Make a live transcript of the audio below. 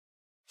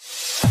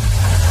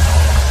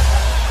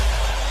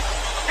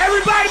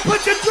Everybody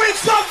put your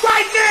drinks up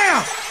right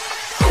now.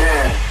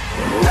 10,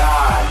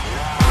 9,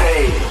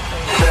 8,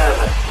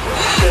 7,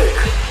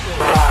 6,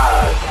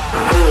 5,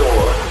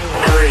 4,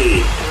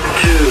 3,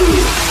 2,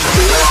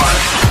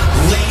 1.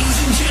 Ladies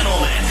and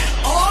gentlemen,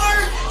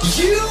 are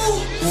you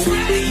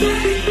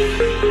ready?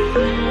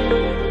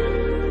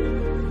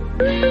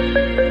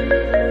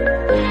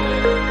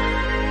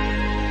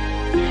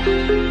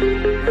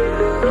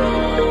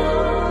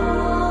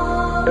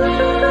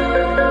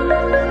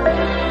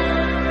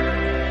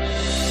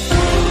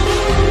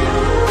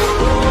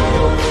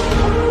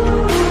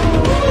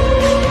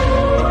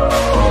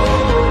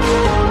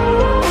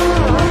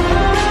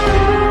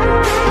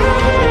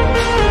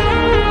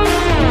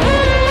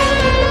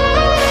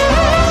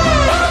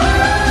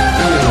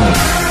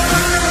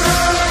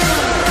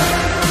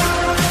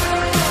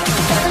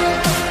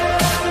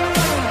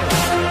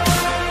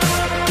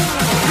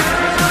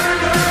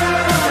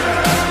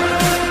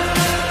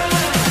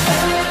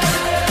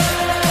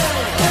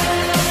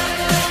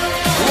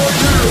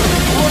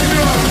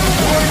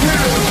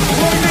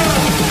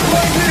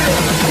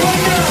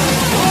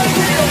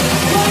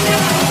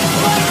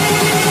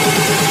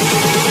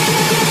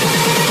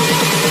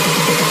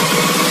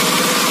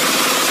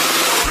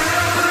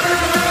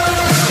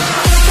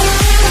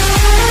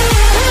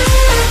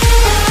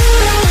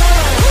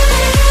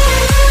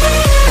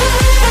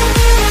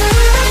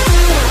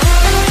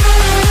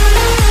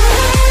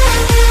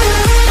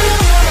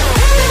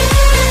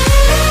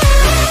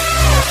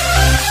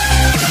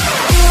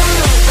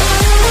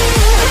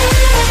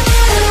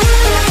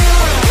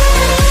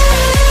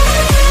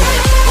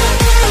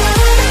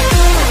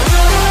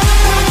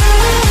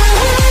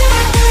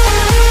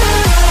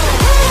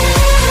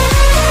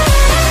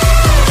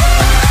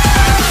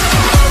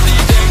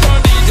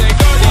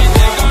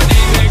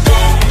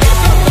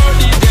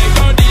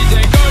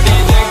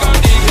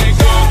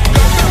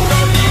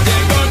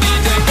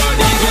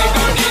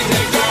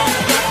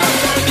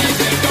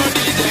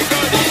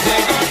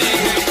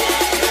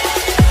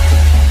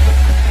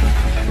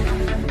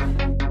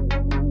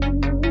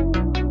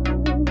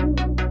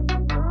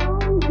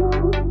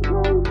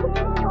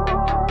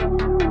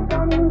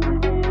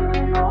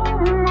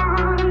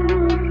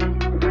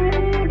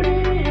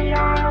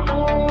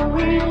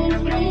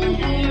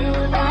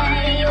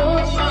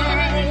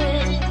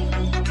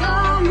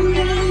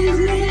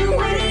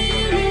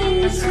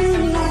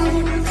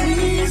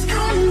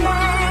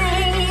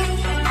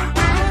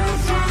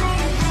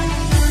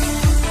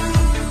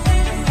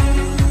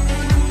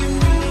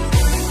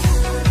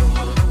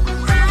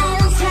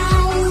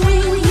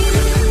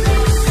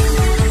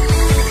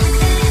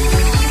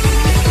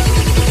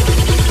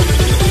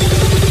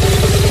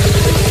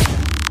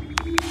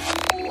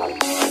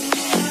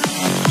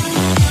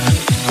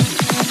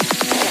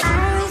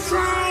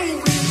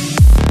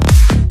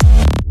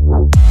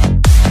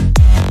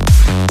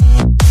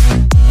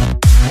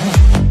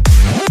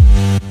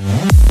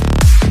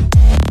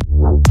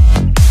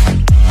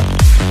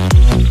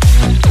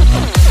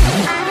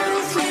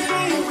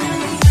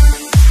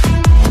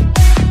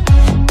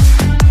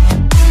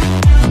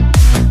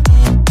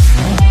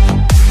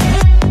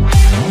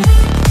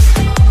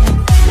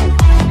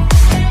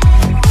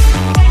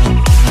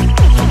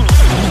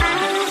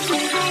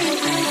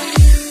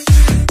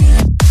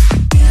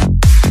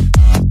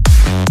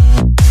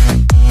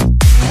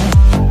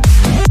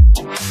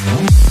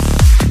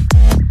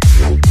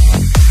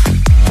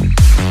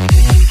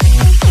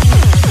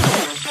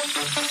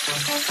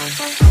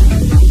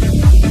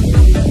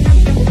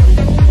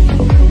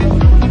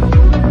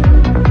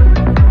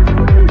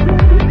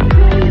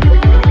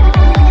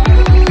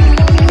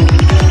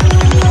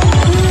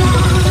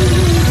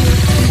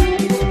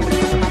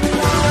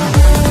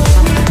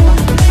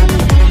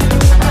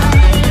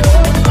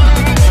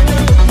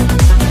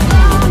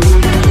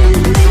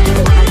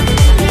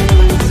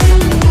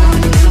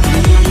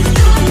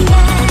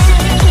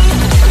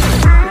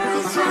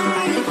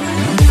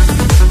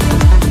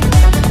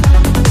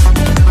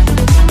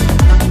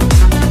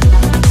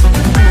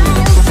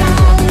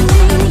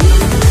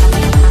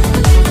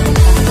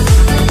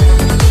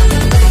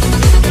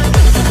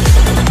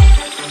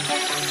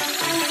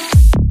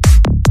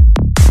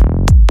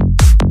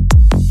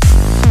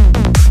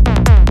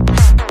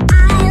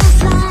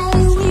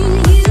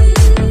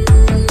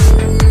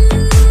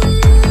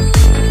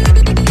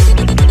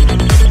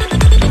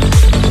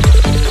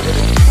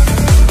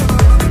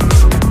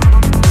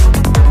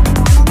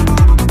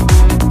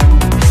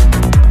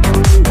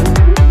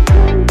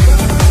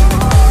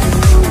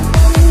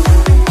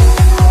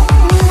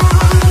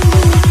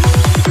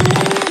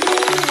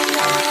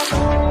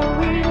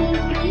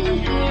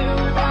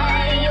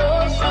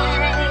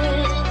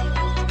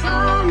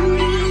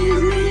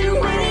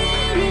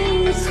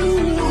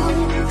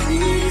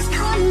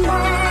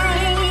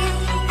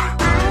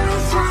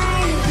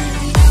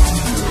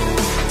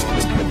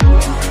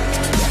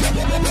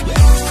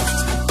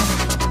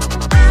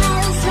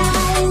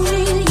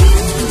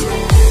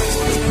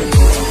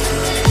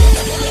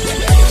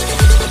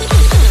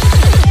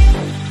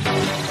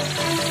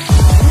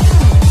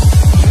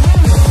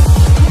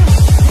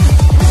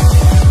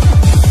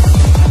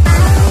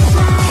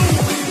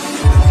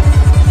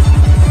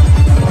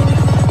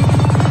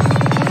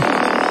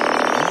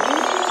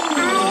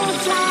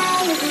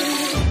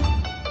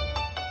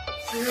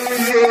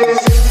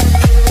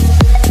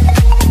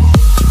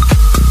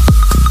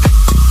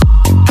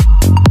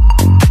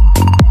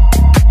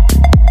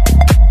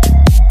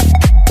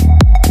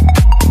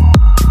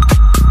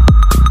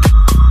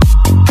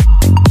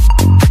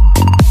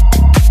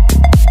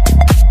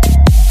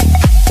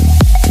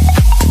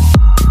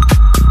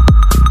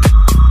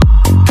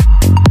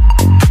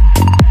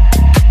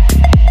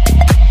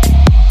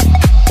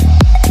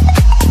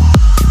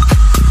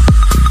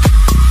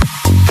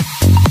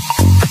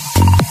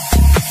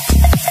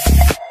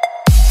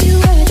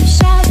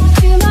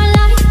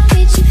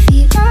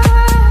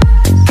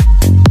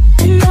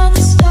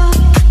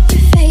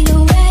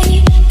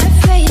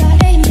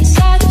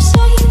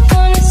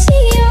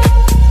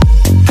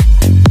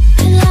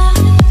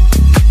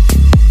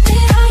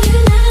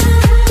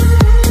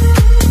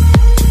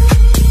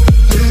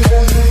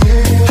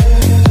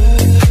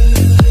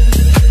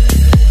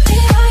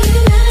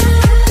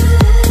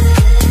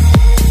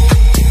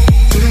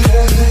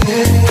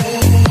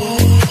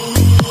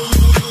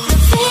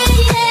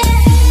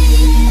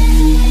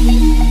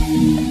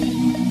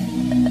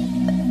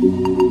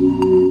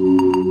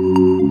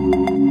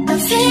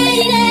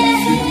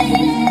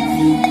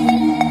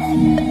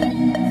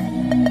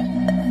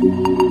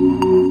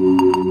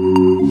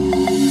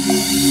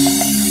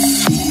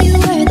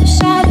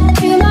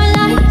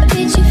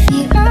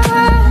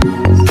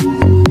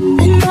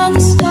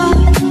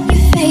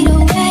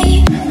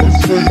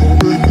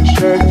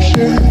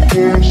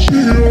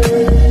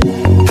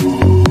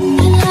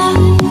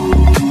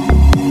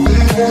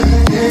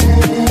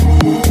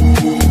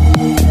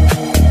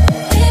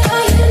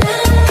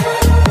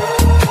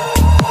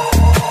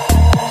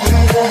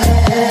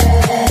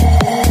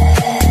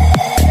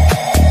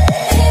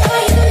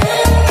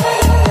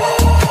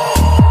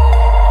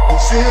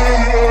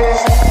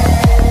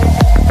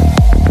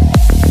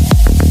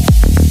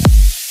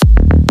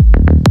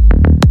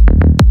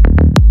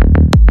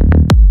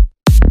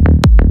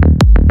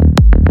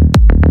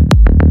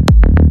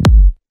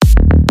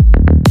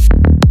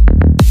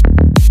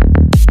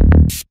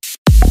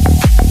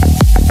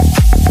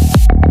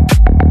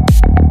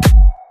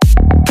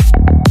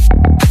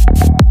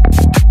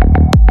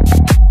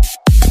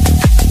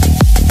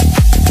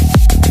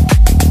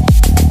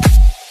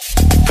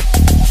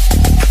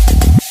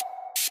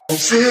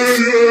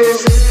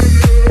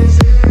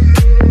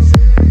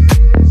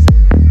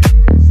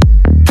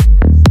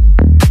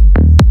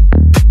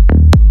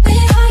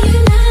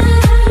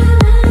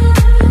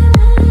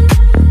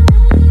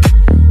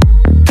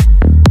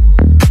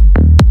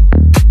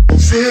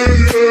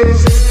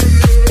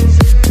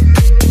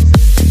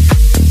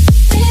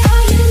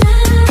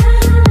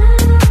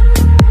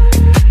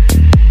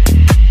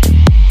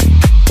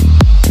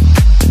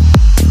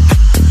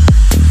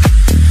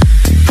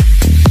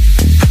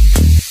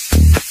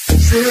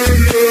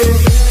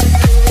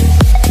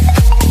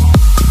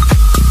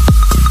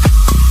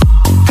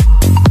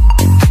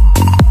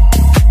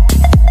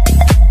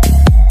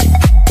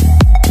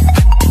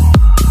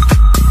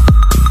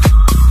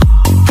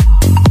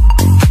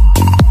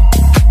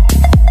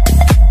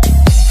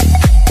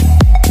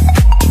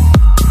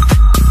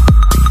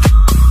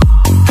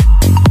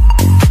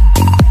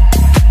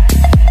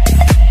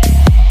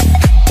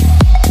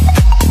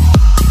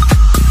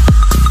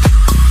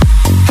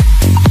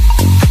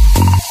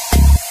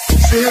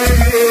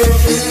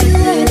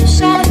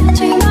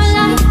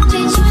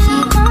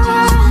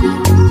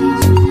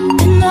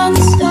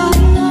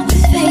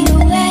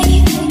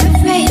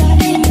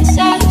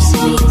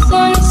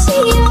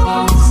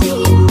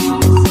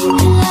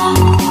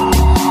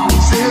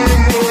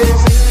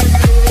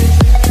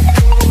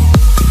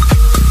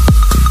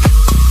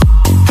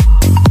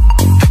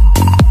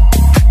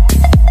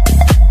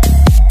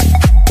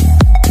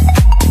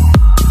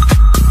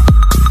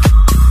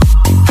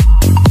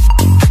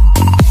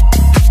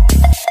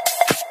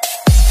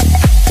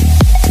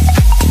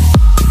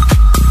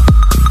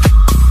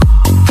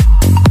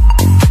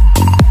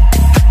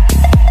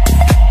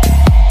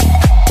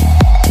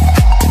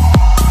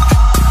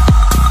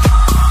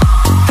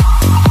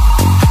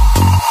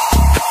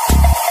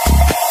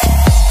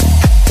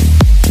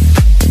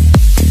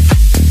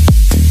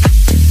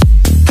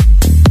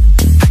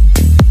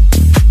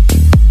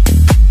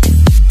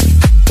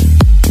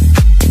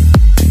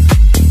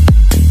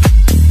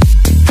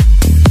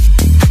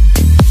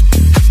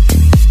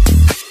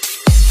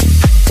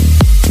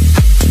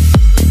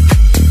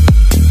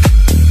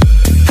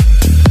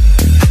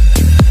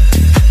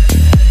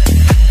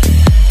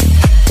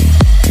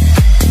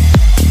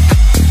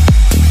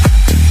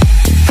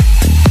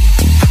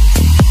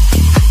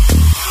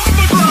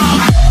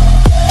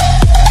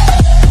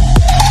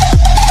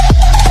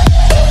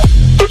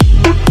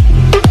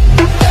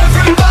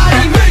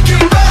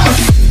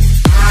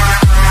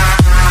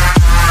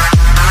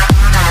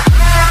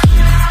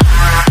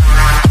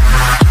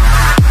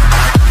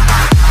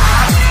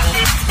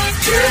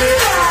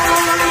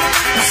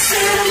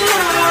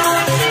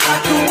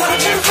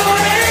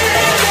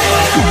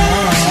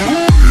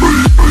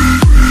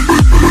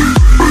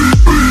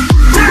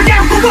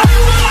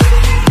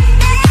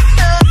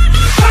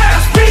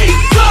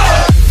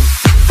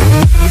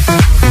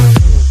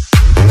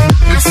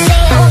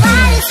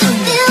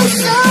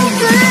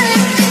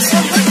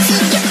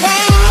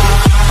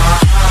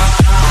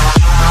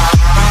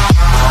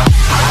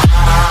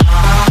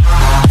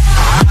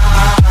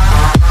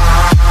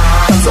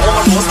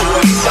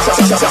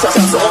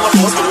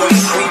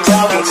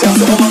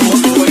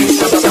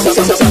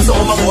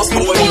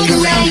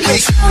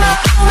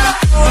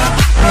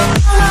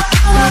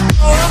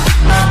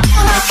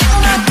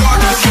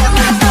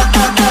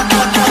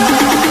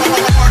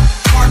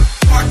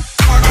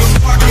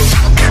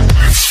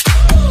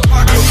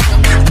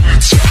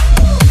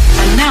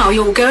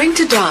 You're going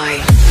to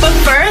die. But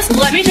first,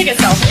 let me take a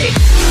selfie.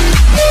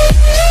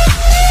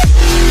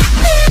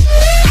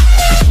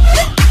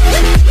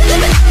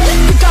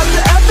 Got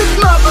the epic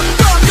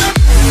motherfucker.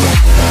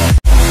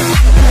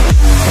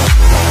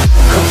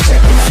 Come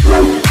check it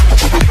through.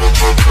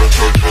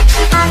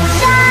 I'm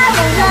so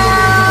alone,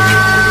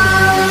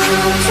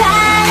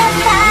 trying to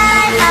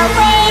find my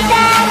way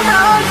back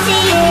home to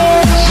you.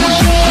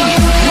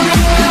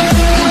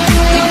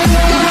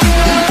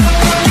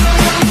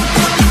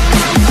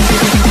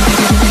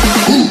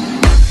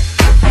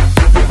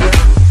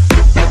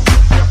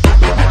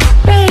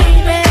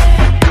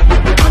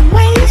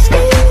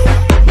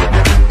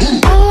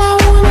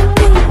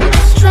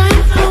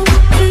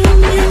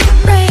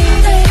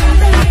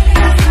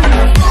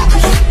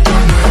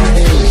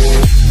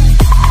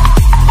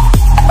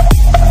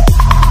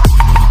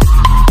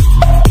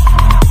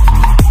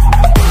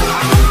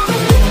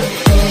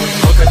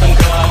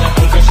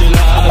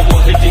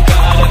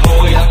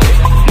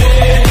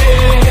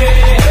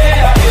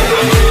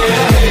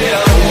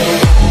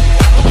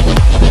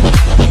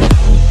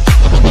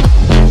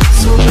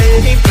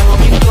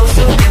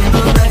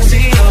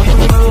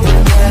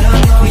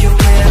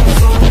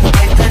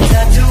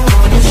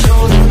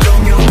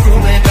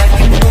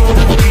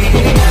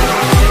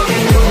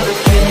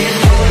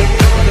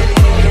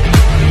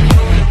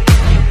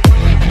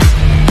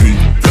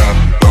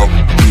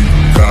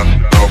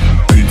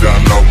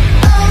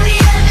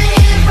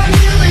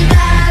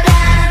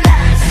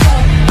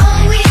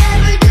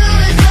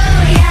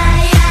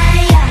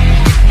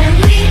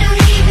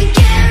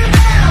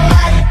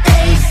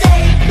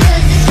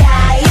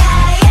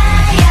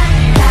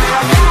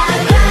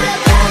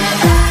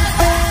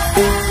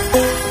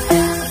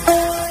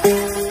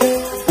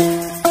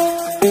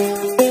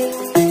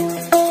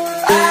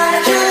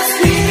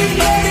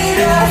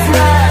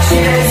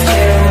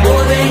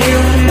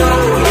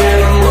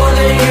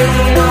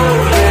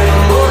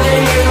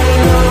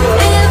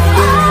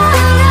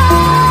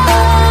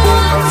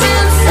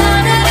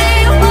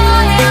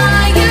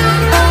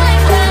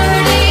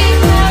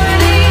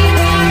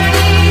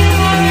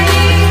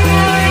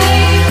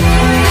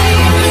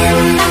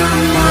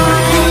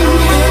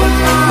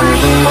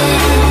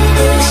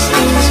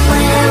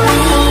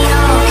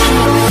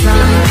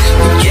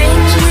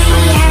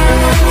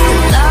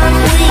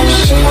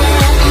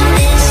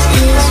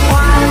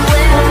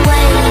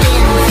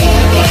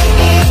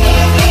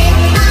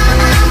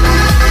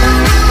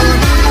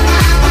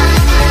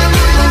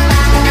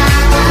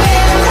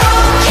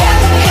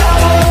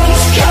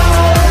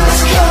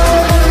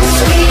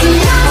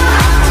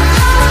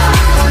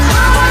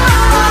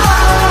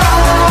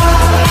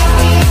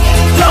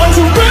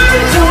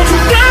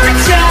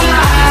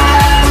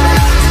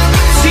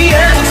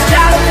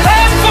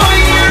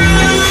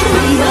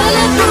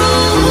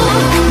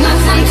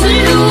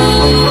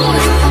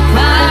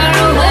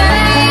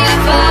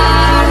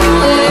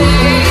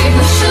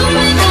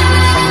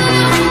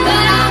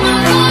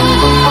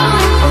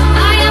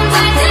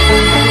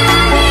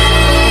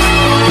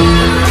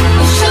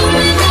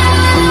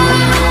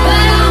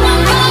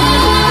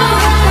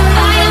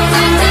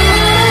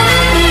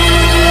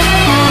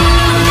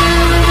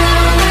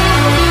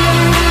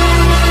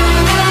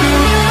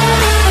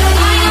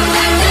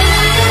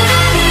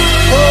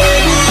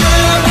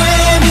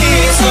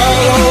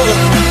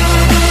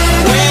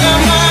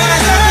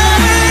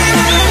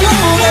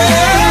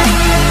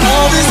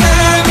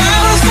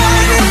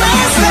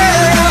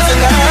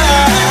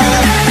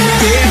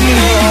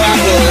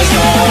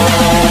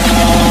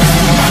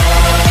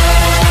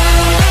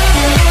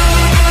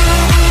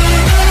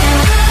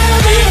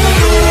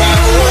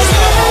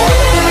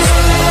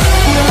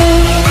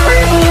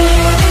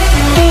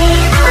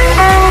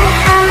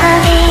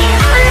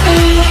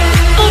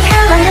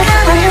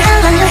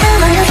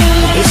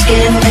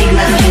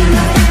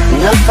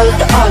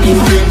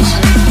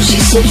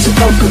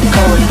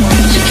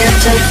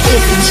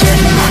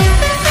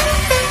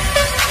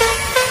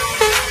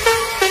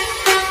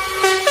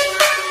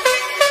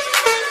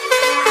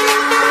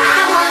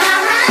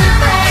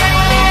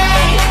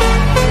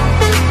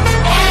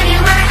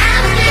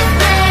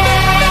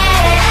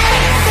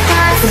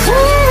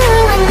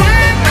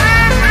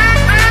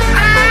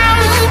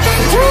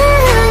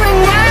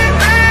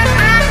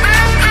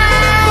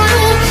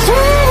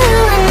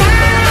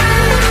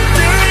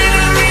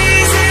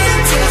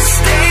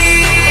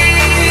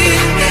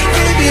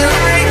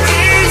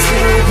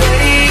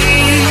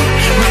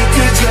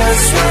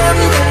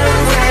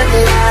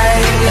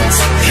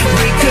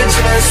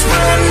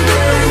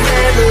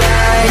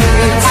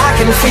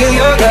 can feel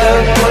your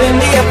love pulling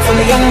me up from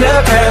the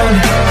underground.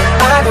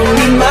 I don't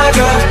need my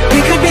drugs. We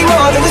could be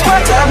more than this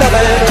part-time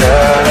lovers.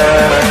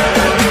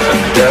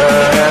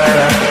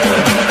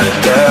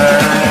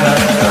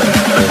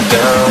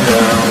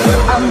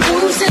 I'm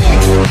losing it.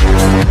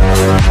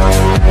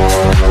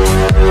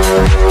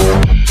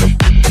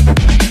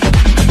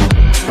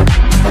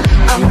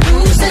 I'm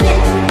losing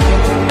it.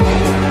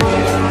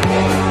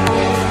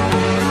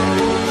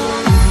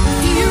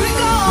 Here we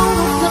go,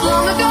 not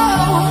long ago,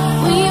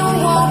 we would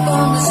walk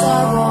on the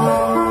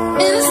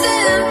sidewalk.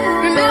 Innocent,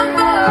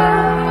 remember,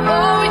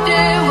 all we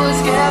did was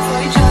care for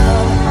each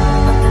other.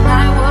 But the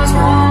night was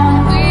warm,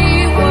 we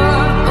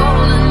were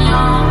old and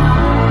young.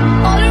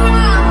 All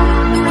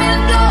around the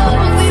window,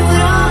 we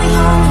would only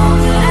hold on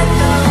to let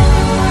go.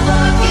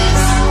 Love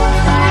is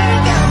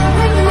like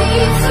when you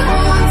need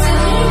someone to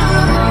lean on.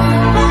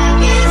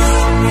 Love is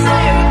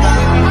like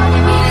all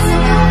you need is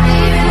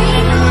somebody to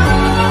lean on.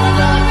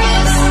 Love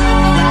is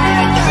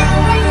like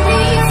when you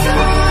need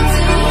someone to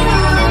lean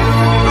on.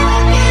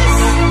 Love is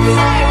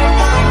like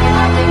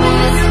all you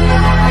need is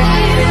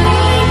somebody to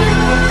lean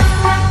on.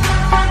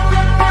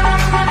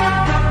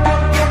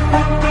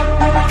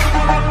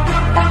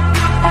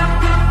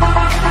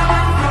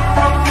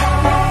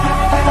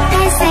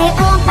 They say,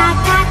 oh my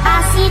God, I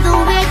see the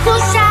way you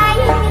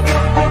shine.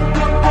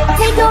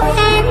 Take your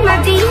hand, my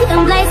dear,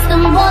 and place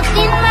them both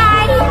in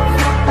mine.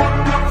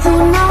 Who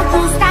knows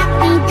who stopped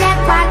me dead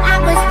while I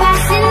was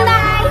passing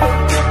by?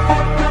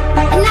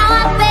 And now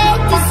I beg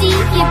to see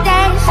if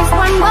there's just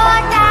one more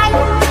time.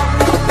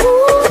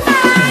 Ooh,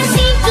 I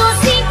see you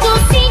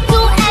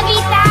every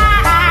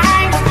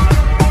time.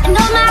 And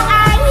oh my,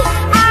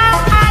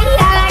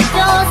 I like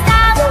those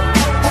stars.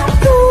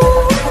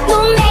 You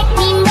make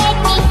me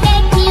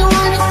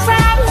wanna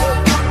cry.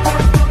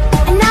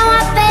 And now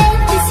I beg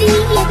to see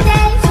if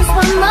there's just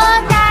one more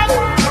time.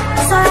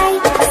 So I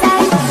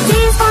say,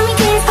 kiss for me,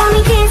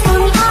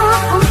 oh,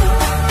 oh.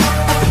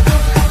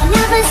 I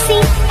never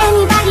see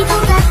anybody do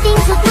that thing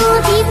so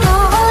good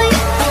before.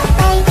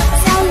 They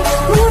say,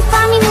 move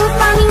for me,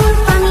 eh,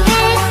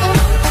 eh.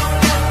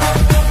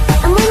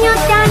 And when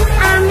you're done,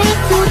 I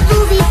make you do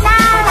the side.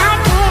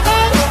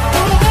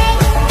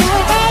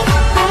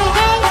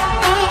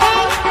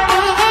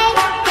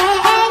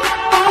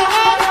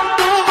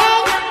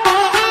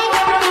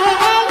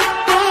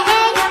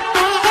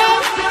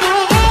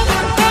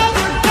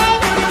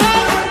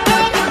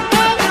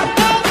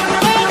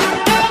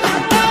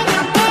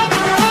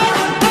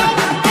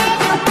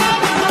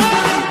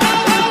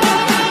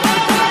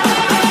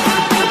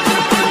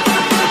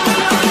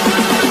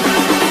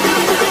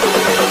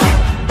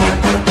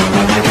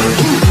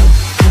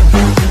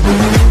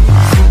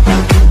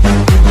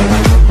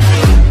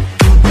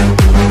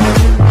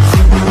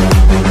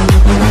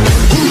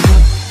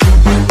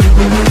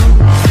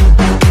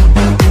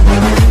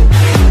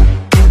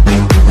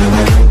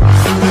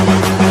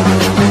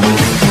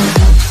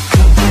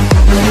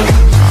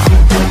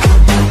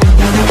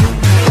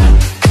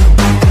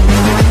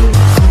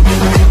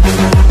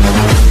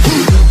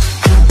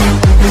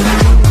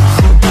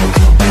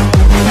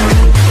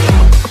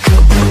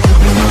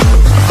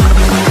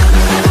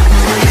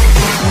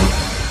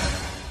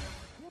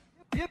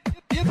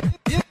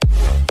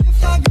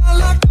 If I got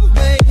locked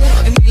away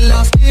and we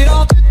lost it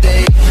all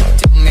today,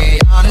 tell me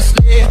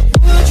honestly,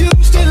 would you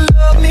still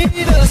love me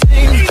the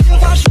same?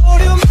 If I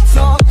showed you my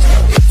flaws,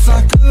 if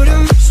I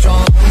couldn't be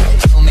strong,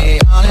 tell me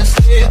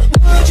honestly,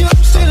 would you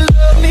still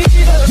love me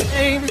the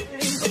same?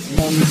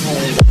 If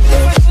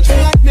I touch you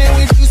like me,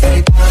 would you stay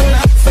by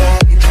my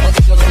side? Or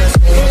did you gonna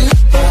say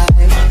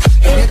goodbye?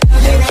 You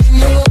tell me right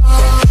now,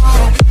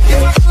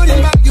 if I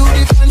couldn't buy you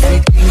the fancy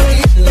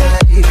things in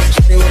life,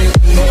 show me what you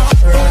do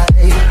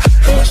alright.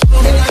 Show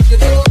me like you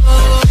do.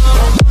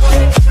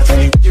 Tell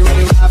me what you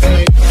really have for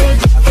me. Tell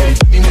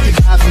me what you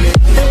have for me.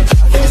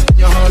 Will you spend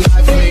your whole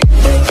life for me?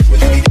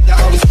 Will you be there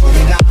to always hold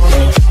me down?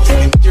 Tell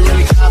me what you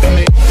really have for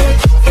me.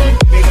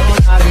 Baby,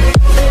 come out of me.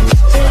 I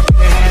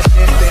really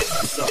have this,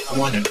 so I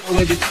wanna know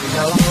what you do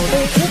now.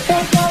 If I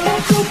got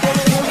locked away,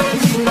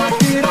 you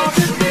locked it all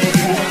today.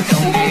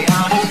 Tell me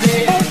honestly,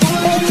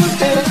 would you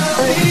still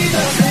love me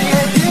the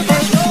same? If I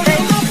showed you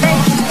my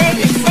flaws,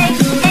 if I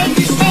couldn't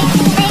be strong,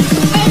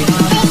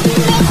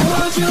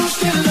 would you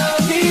still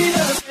love me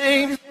the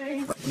same?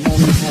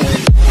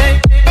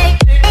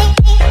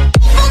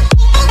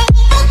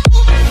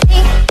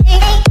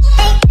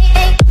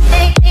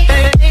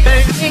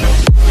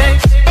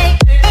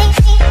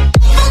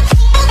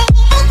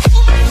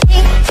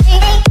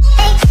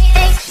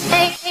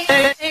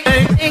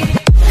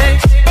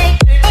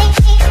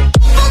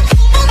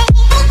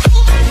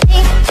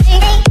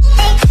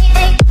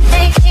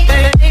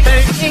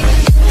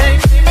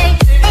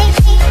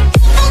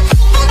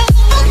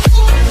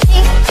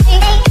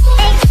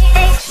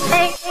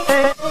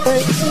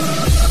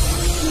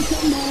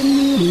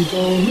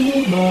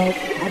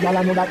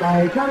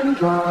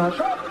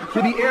 To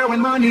the air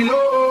when money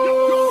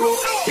low.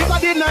 If I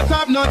did not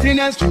have nothing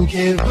else to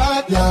give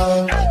but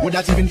love, would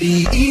that even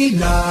be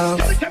enough?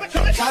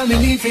 Tell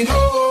me if you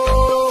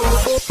know.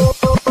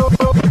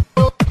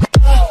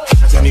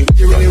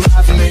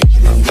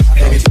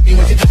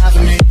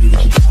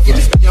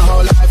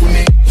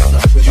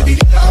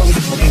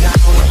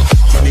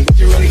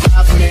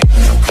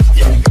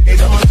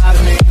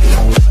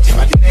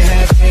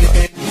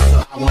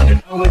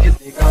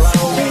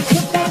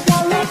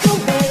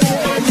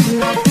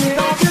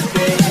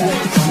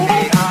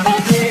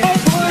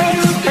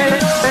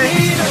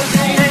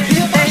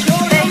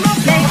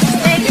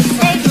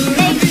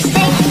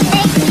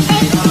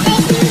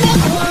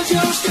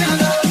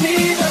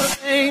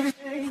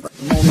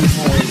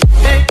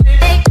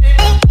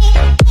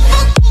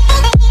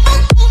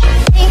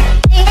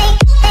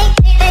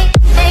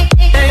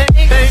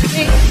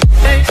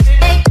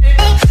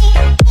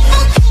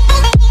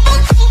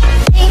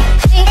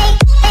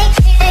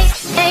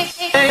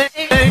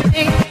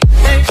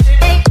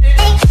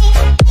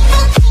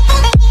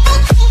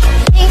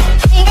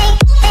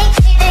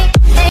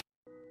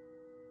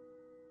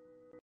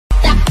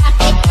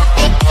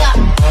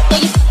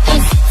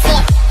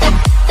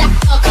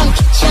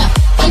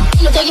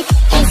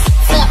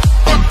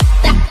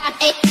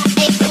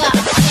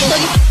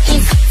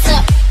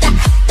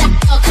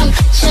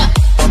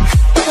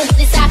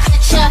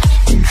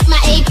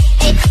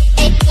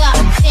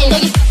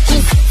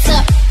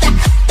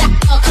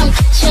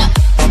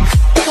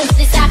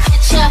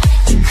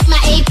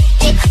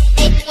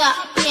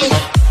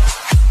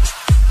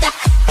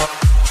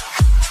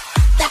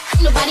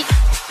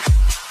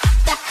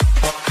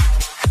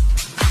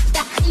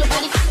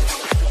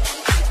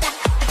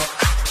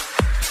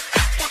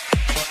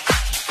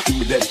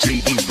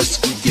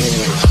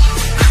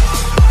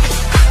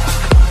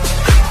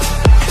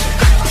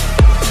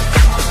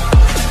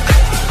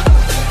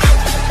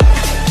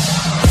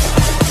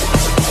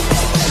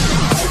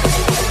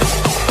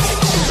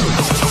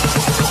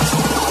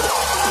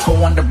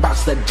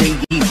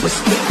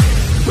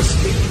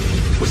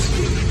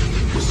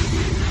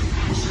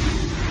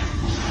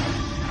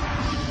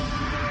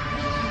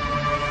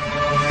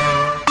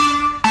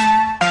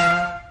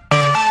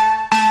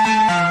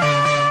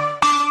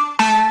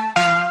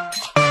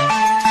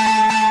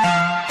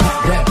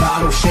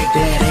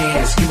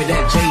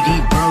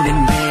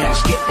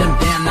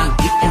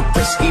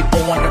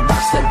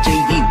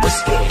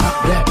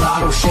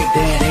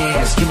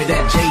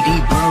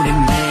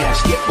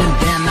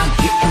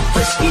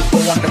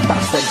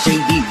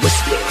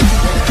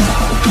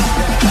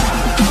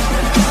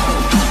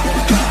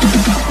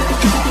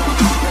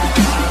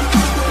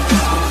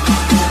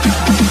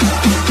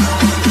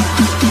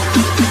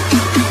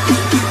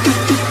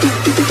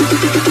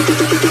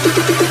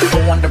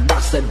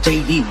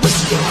 JD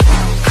whiskey.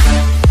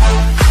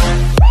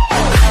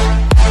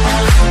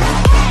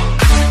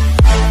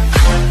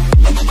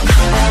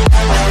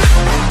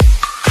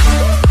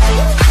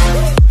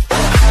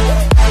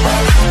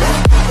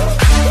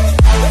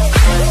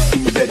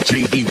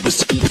 JD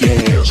whiskey,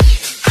 yeah.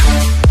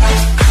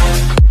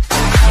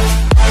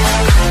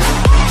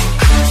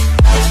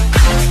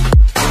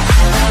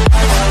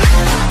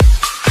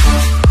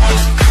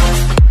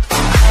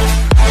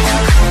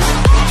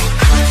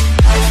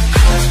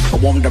 I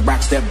want the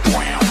rocks that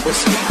brown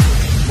whiskey,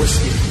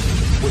 whiskey,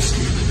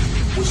 whiskey,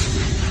 whiskey,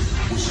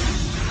 whiskey.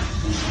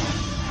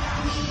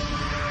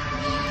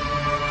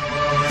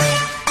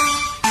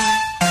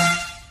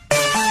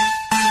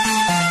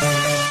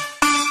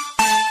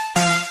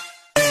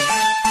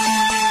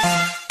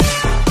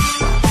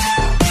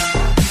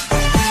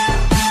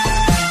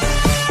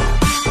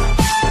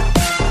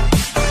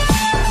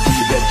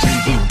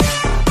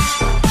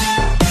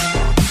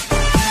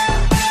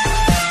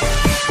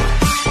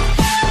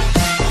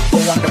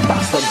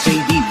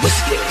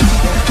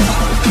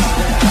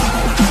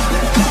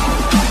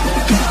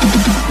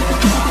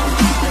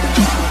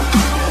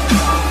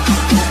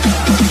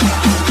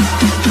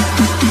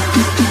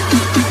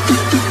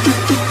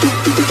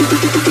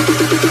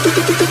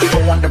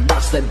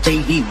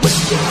 JD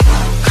whiskey.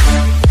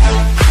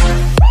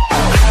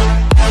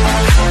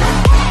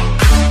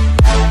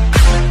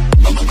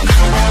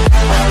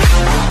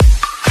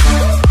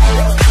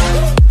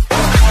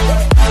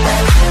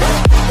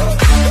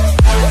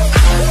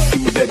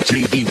 Give me that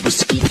JD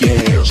whiskey,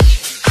 yeah.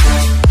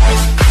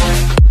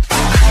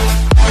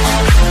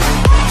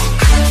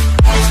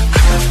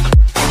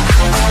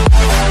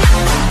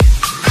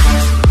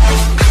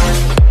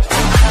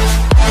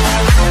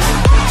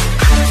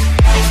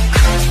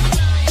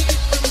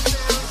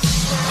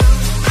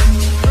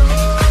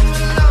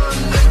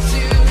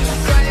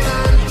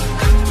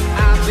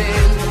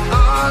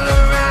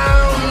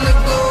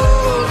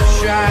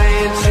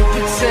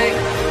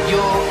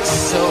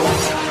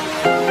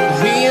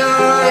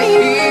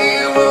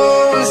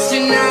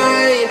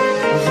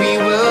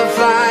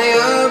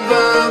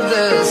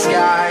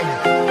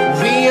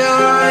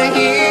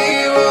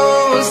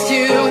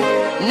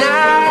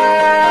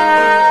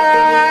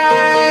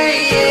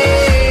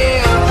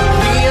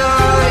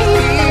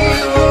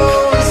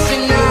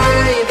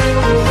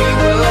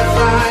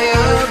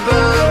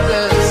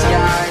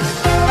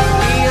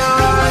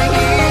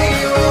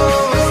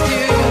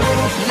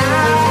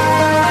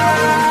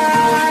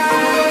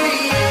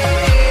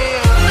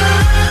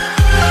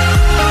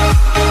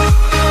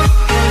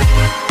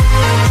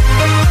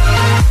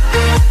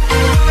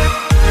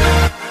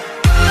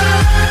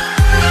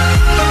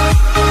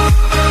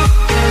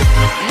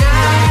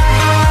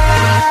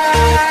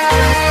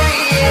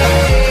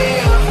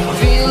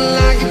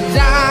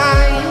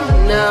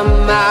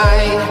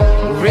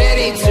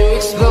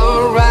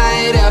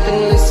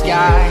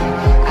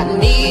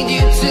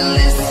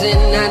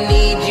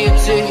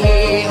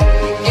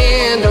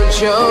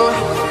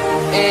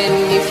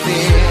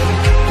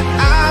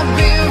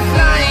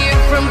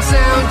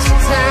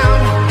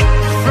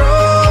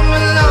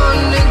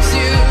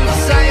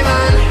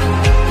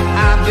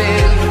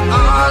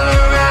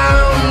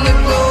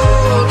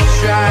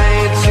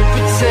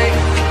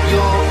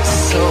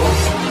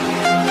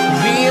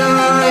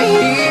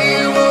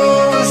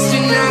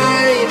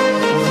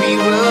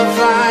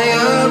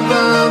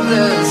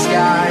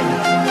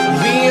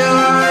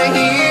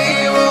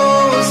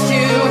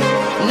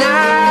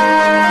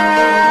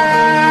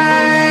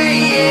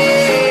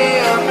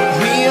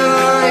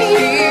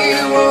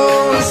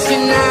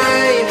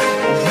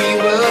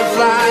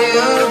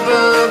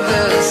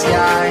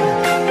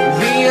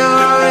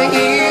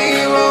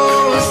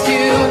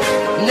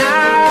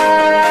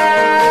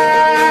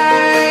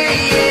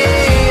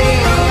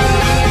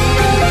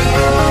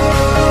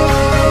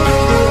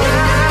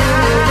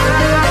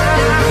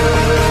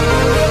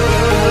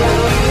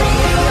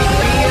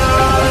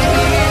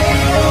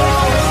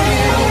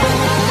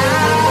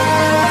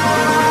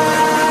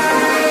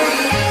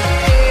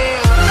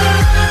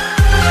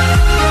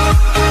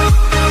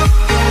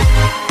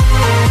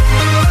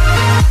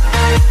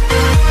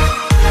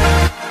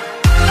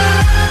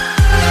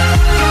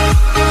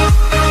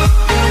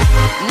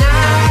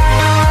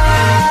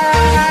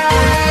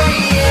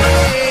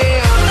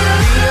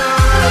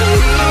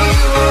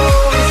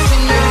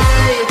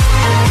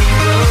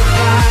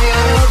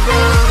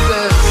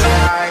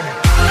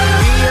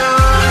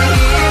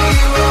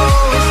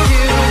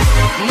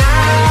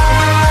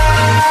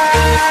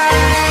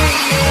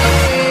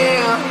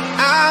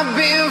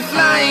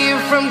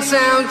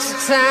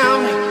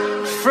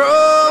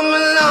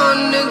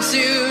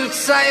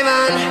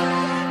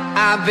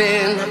 I've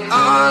been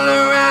all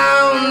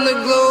around the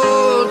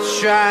globe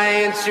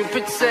trying to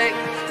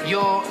protect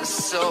your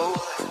soul.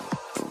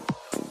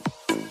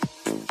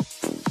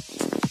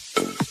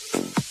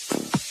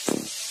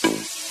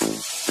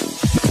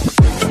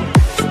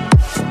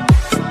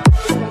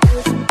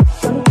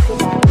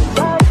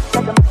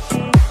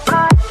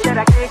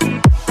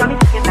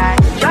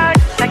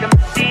 Like a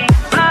melody,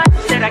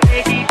 that I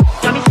can't keep,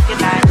 got me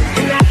singing like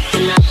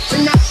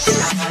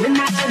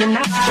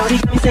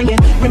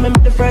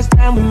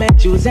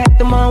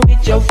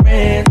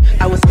friend.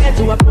 I was scared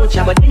to approach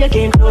her, but then you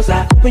came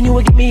closer, hoping you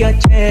would give me a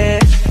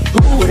chance.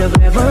 Who would have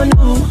ever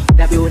knew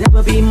that we would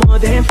ever be more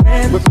than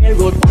friends? With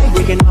railroad white,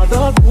 breaking all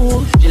the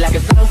rules. She like a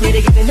song, play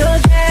to get in your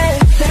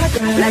dance. That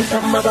girl, like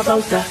something of a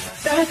poster.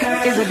 That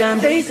girl is a gun,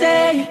 they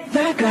say.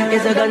 That girl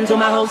is a gun to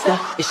my holster.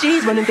 And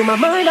she's running through my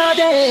mind all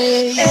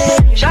day.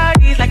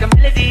 Shawty's like a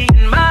melody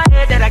in my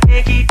head that I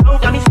can't keep. Oh,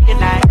 got me singing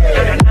like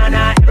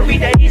na-na-na-na every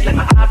day. It's like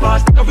my iPod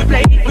stick on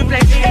replay.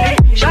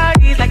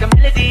 Shawty's like a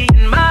melody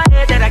in my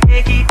head that I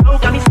can't keep. Oh,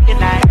 got me singing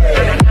like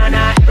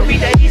na-na-na-na every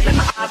day. It's like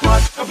my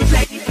iPod stick on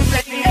replay.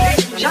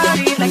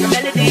 Shawty's like a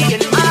melody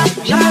in my.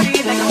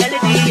 Shawty's like a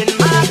melody in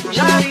my.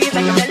 Shawty's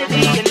like a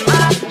melody in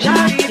my.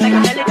 Shawty's like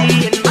a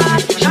melody in my.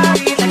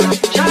 Shawty's like a.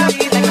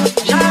 Shawty's like a.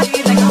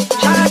 Shawty's like a.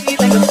 Shawty's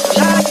like a.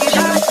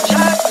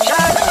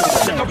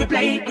 Shawty's like a.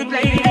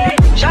 Replay.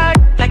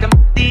 Shawty's like a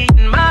melody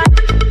in my.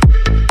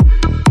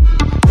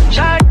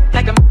 Shawty's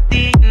like a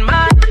melody in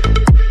my.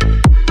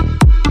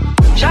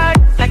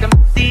 Shawty's like a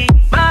melody in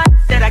my.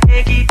 That I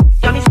can't keep.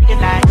 Got me singing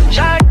like.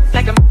 Shawty's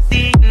like a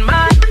melody in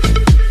my.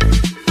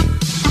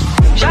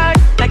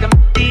 Shawty's like a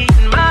melody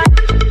in my.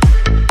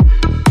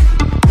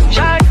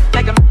 Shawty's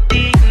like a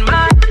melody in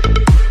my.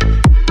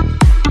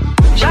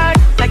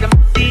 Shawty's like a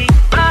melody in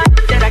my.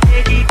 That I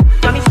can't keep.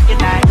 Got me singing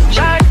like.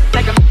 Shawty's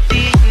like a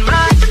melody in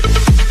my.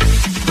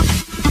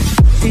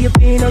 See you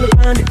being all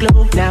around the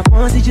globe. Now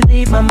once did you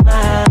leave my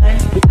mind?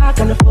 We talk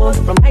on the phone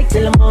from night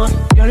till the morning.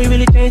 Girl, you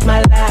really changed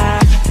my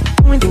life.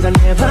 Doing things I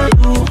never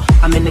do.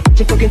 I'm in the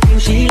kitchen cooking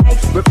things she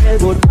likes. Repel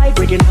road white,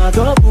 breaking all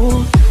the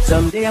rules.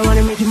 Someday I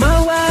wanna make you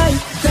my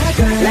wife. That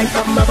girl, like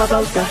something of a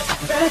poster.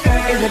 That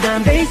girl is a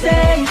damn they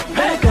say.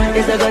 That girl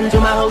is a gun to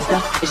my holster.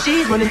 And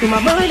she's running through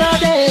my mind all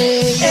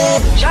day.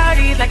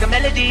 Shawty's like a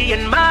melody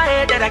in my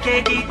head that I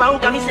can't keep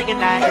out. Got me singing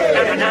like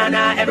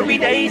na-na-na-na every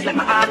day. It's like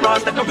my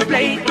iPod stuck on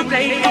replay.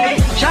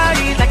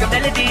 Shawty's like a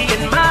melody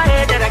in my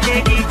head that I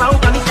can't keep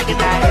out. Got me singing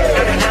like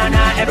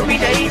na-na-na-na every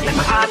day. It's like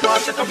my iPod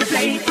stuck on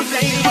replay.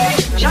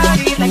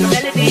 Shawty's like a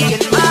melody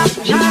in my.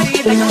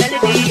 Shawty's like a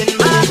melody in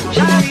my.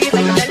 Shawty's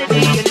like a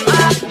melody in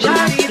my.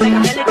 Shawty's like a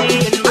melody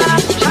in my.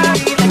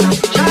 Shawty's like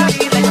a.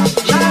 Shawty's like a.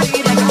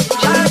 Shawty's like a.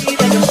 Shawty's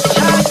like a.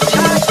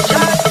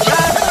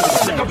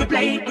 Shawty's like a.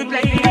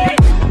 Replay.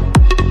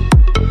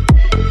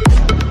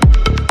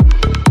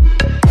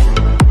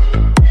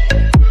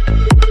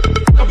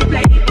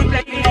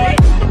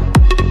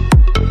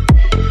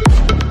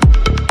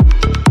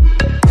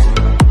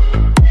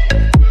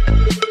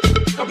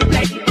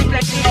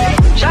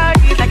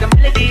 Shawty's like a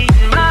melody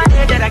in my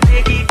head that I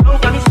can't keep. Oh,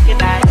 got me singing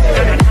like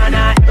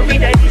na-na-na-na every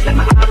day. It's like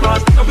my iPod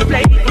stick on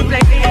replay.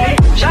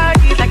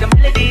 Shawty's like a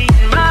melody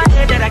in my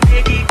head that I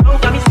can't keep. Oh,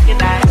 got me singing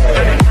like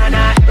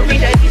na-na-na-na every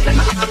day. It's like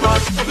my iPod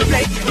stick on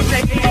replay. Shawty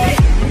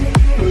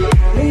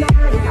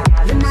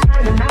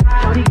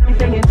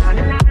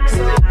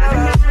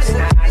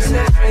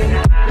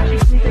got me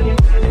singing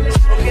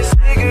Smoking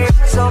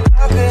cigarettes on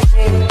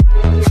balcony,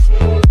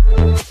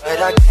 but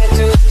I can't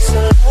do this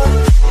alone.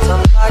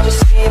 I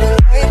just need a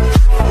light.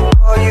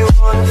 Call you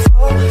on the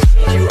phone.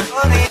 Need you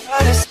on the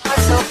other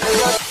side. Something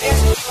like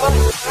things will come.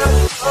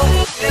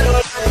 You know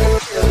what I can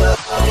feel, but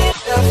I'll be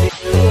there for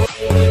you.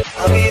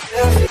 I'll be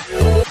there for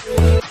you.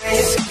 When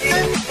you see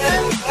it,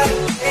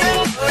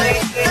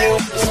 anything you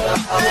whisper,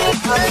 I'll be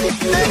there for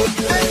you.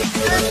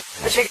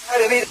 But you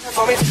gotta be there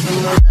for me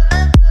too.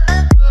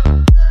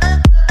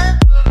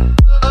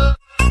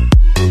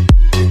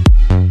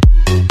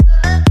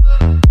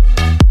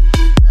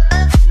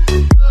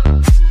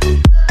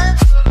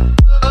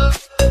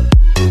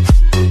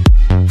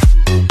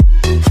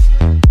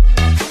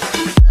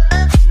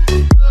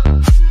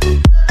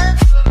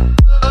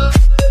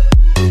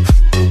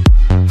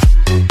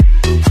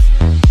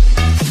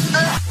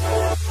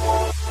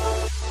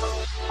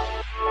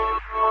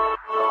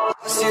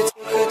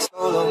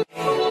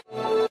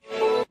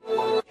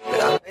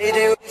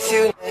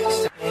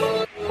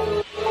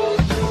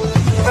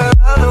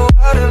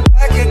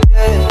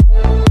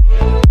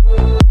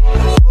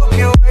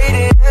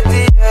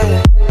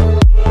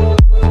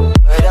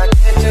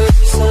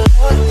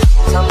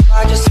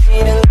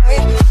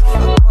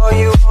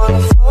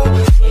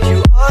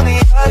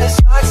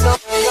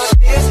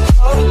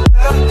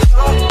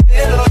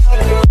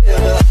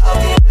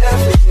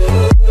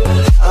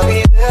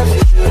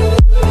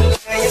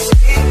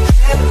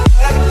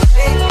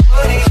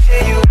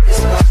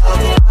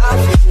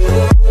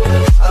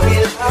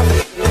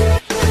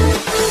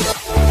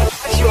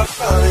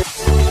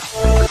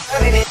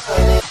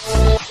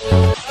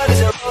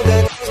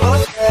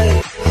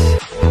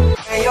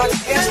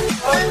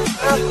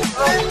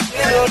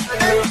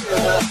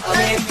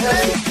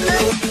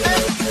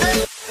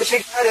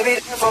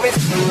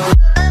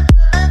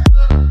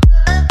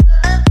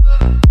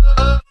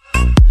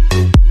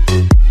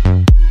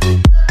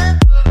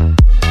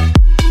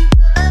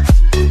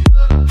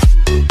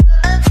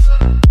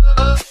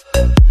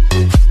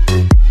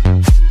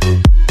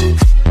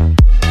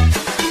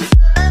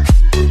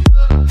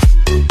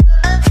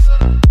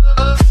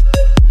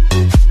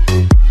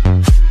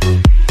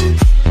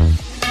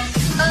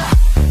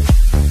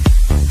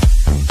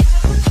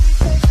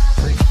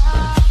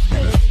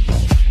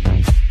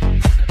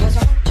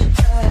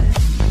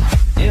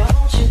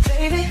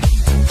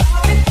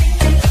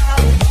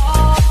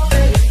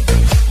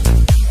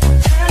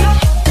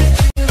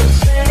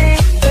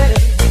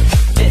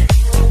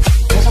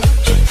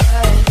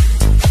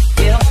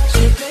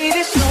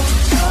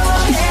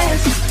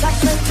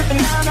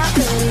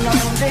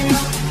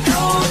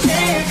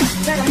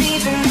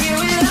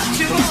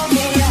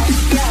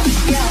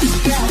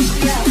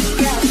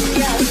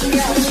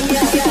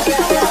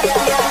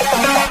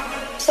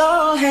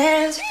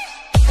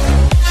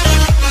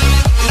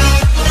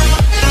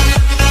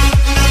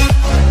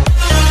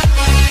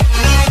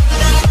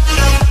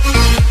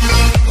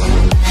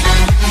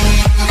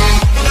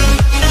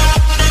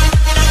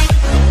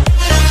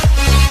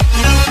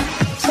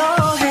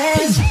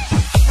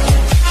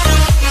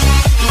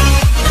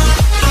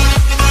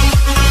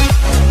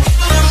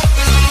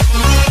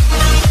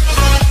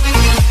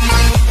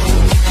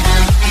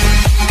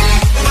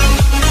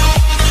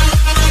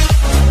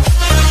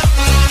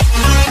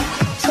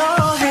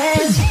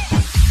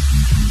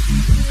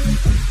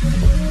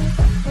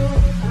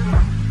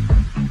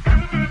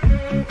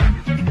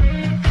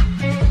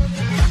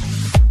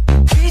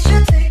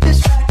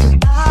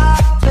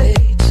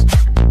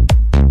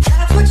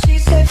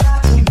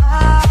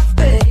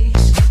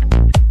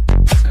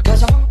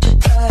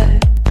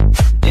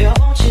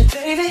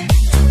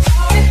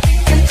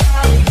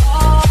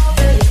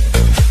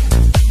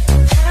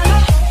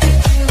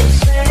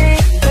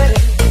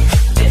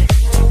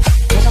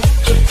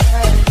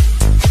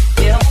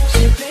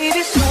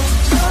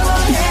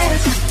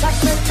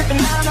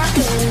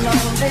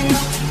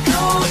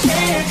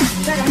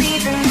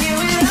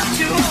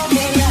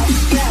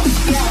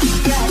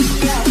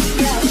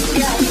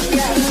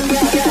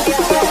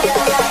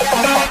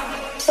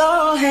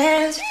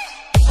 hands.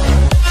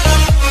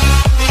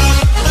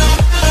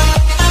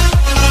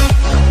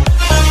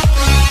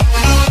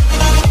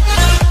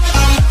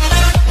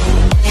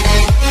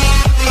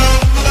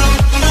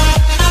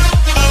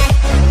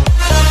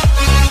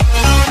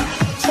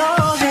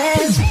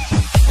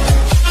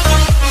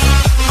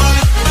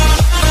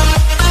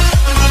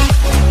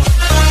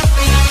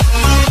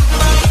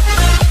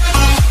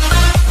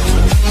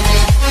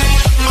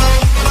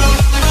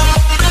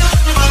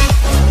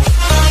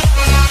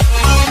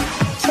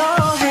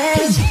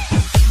 Hands.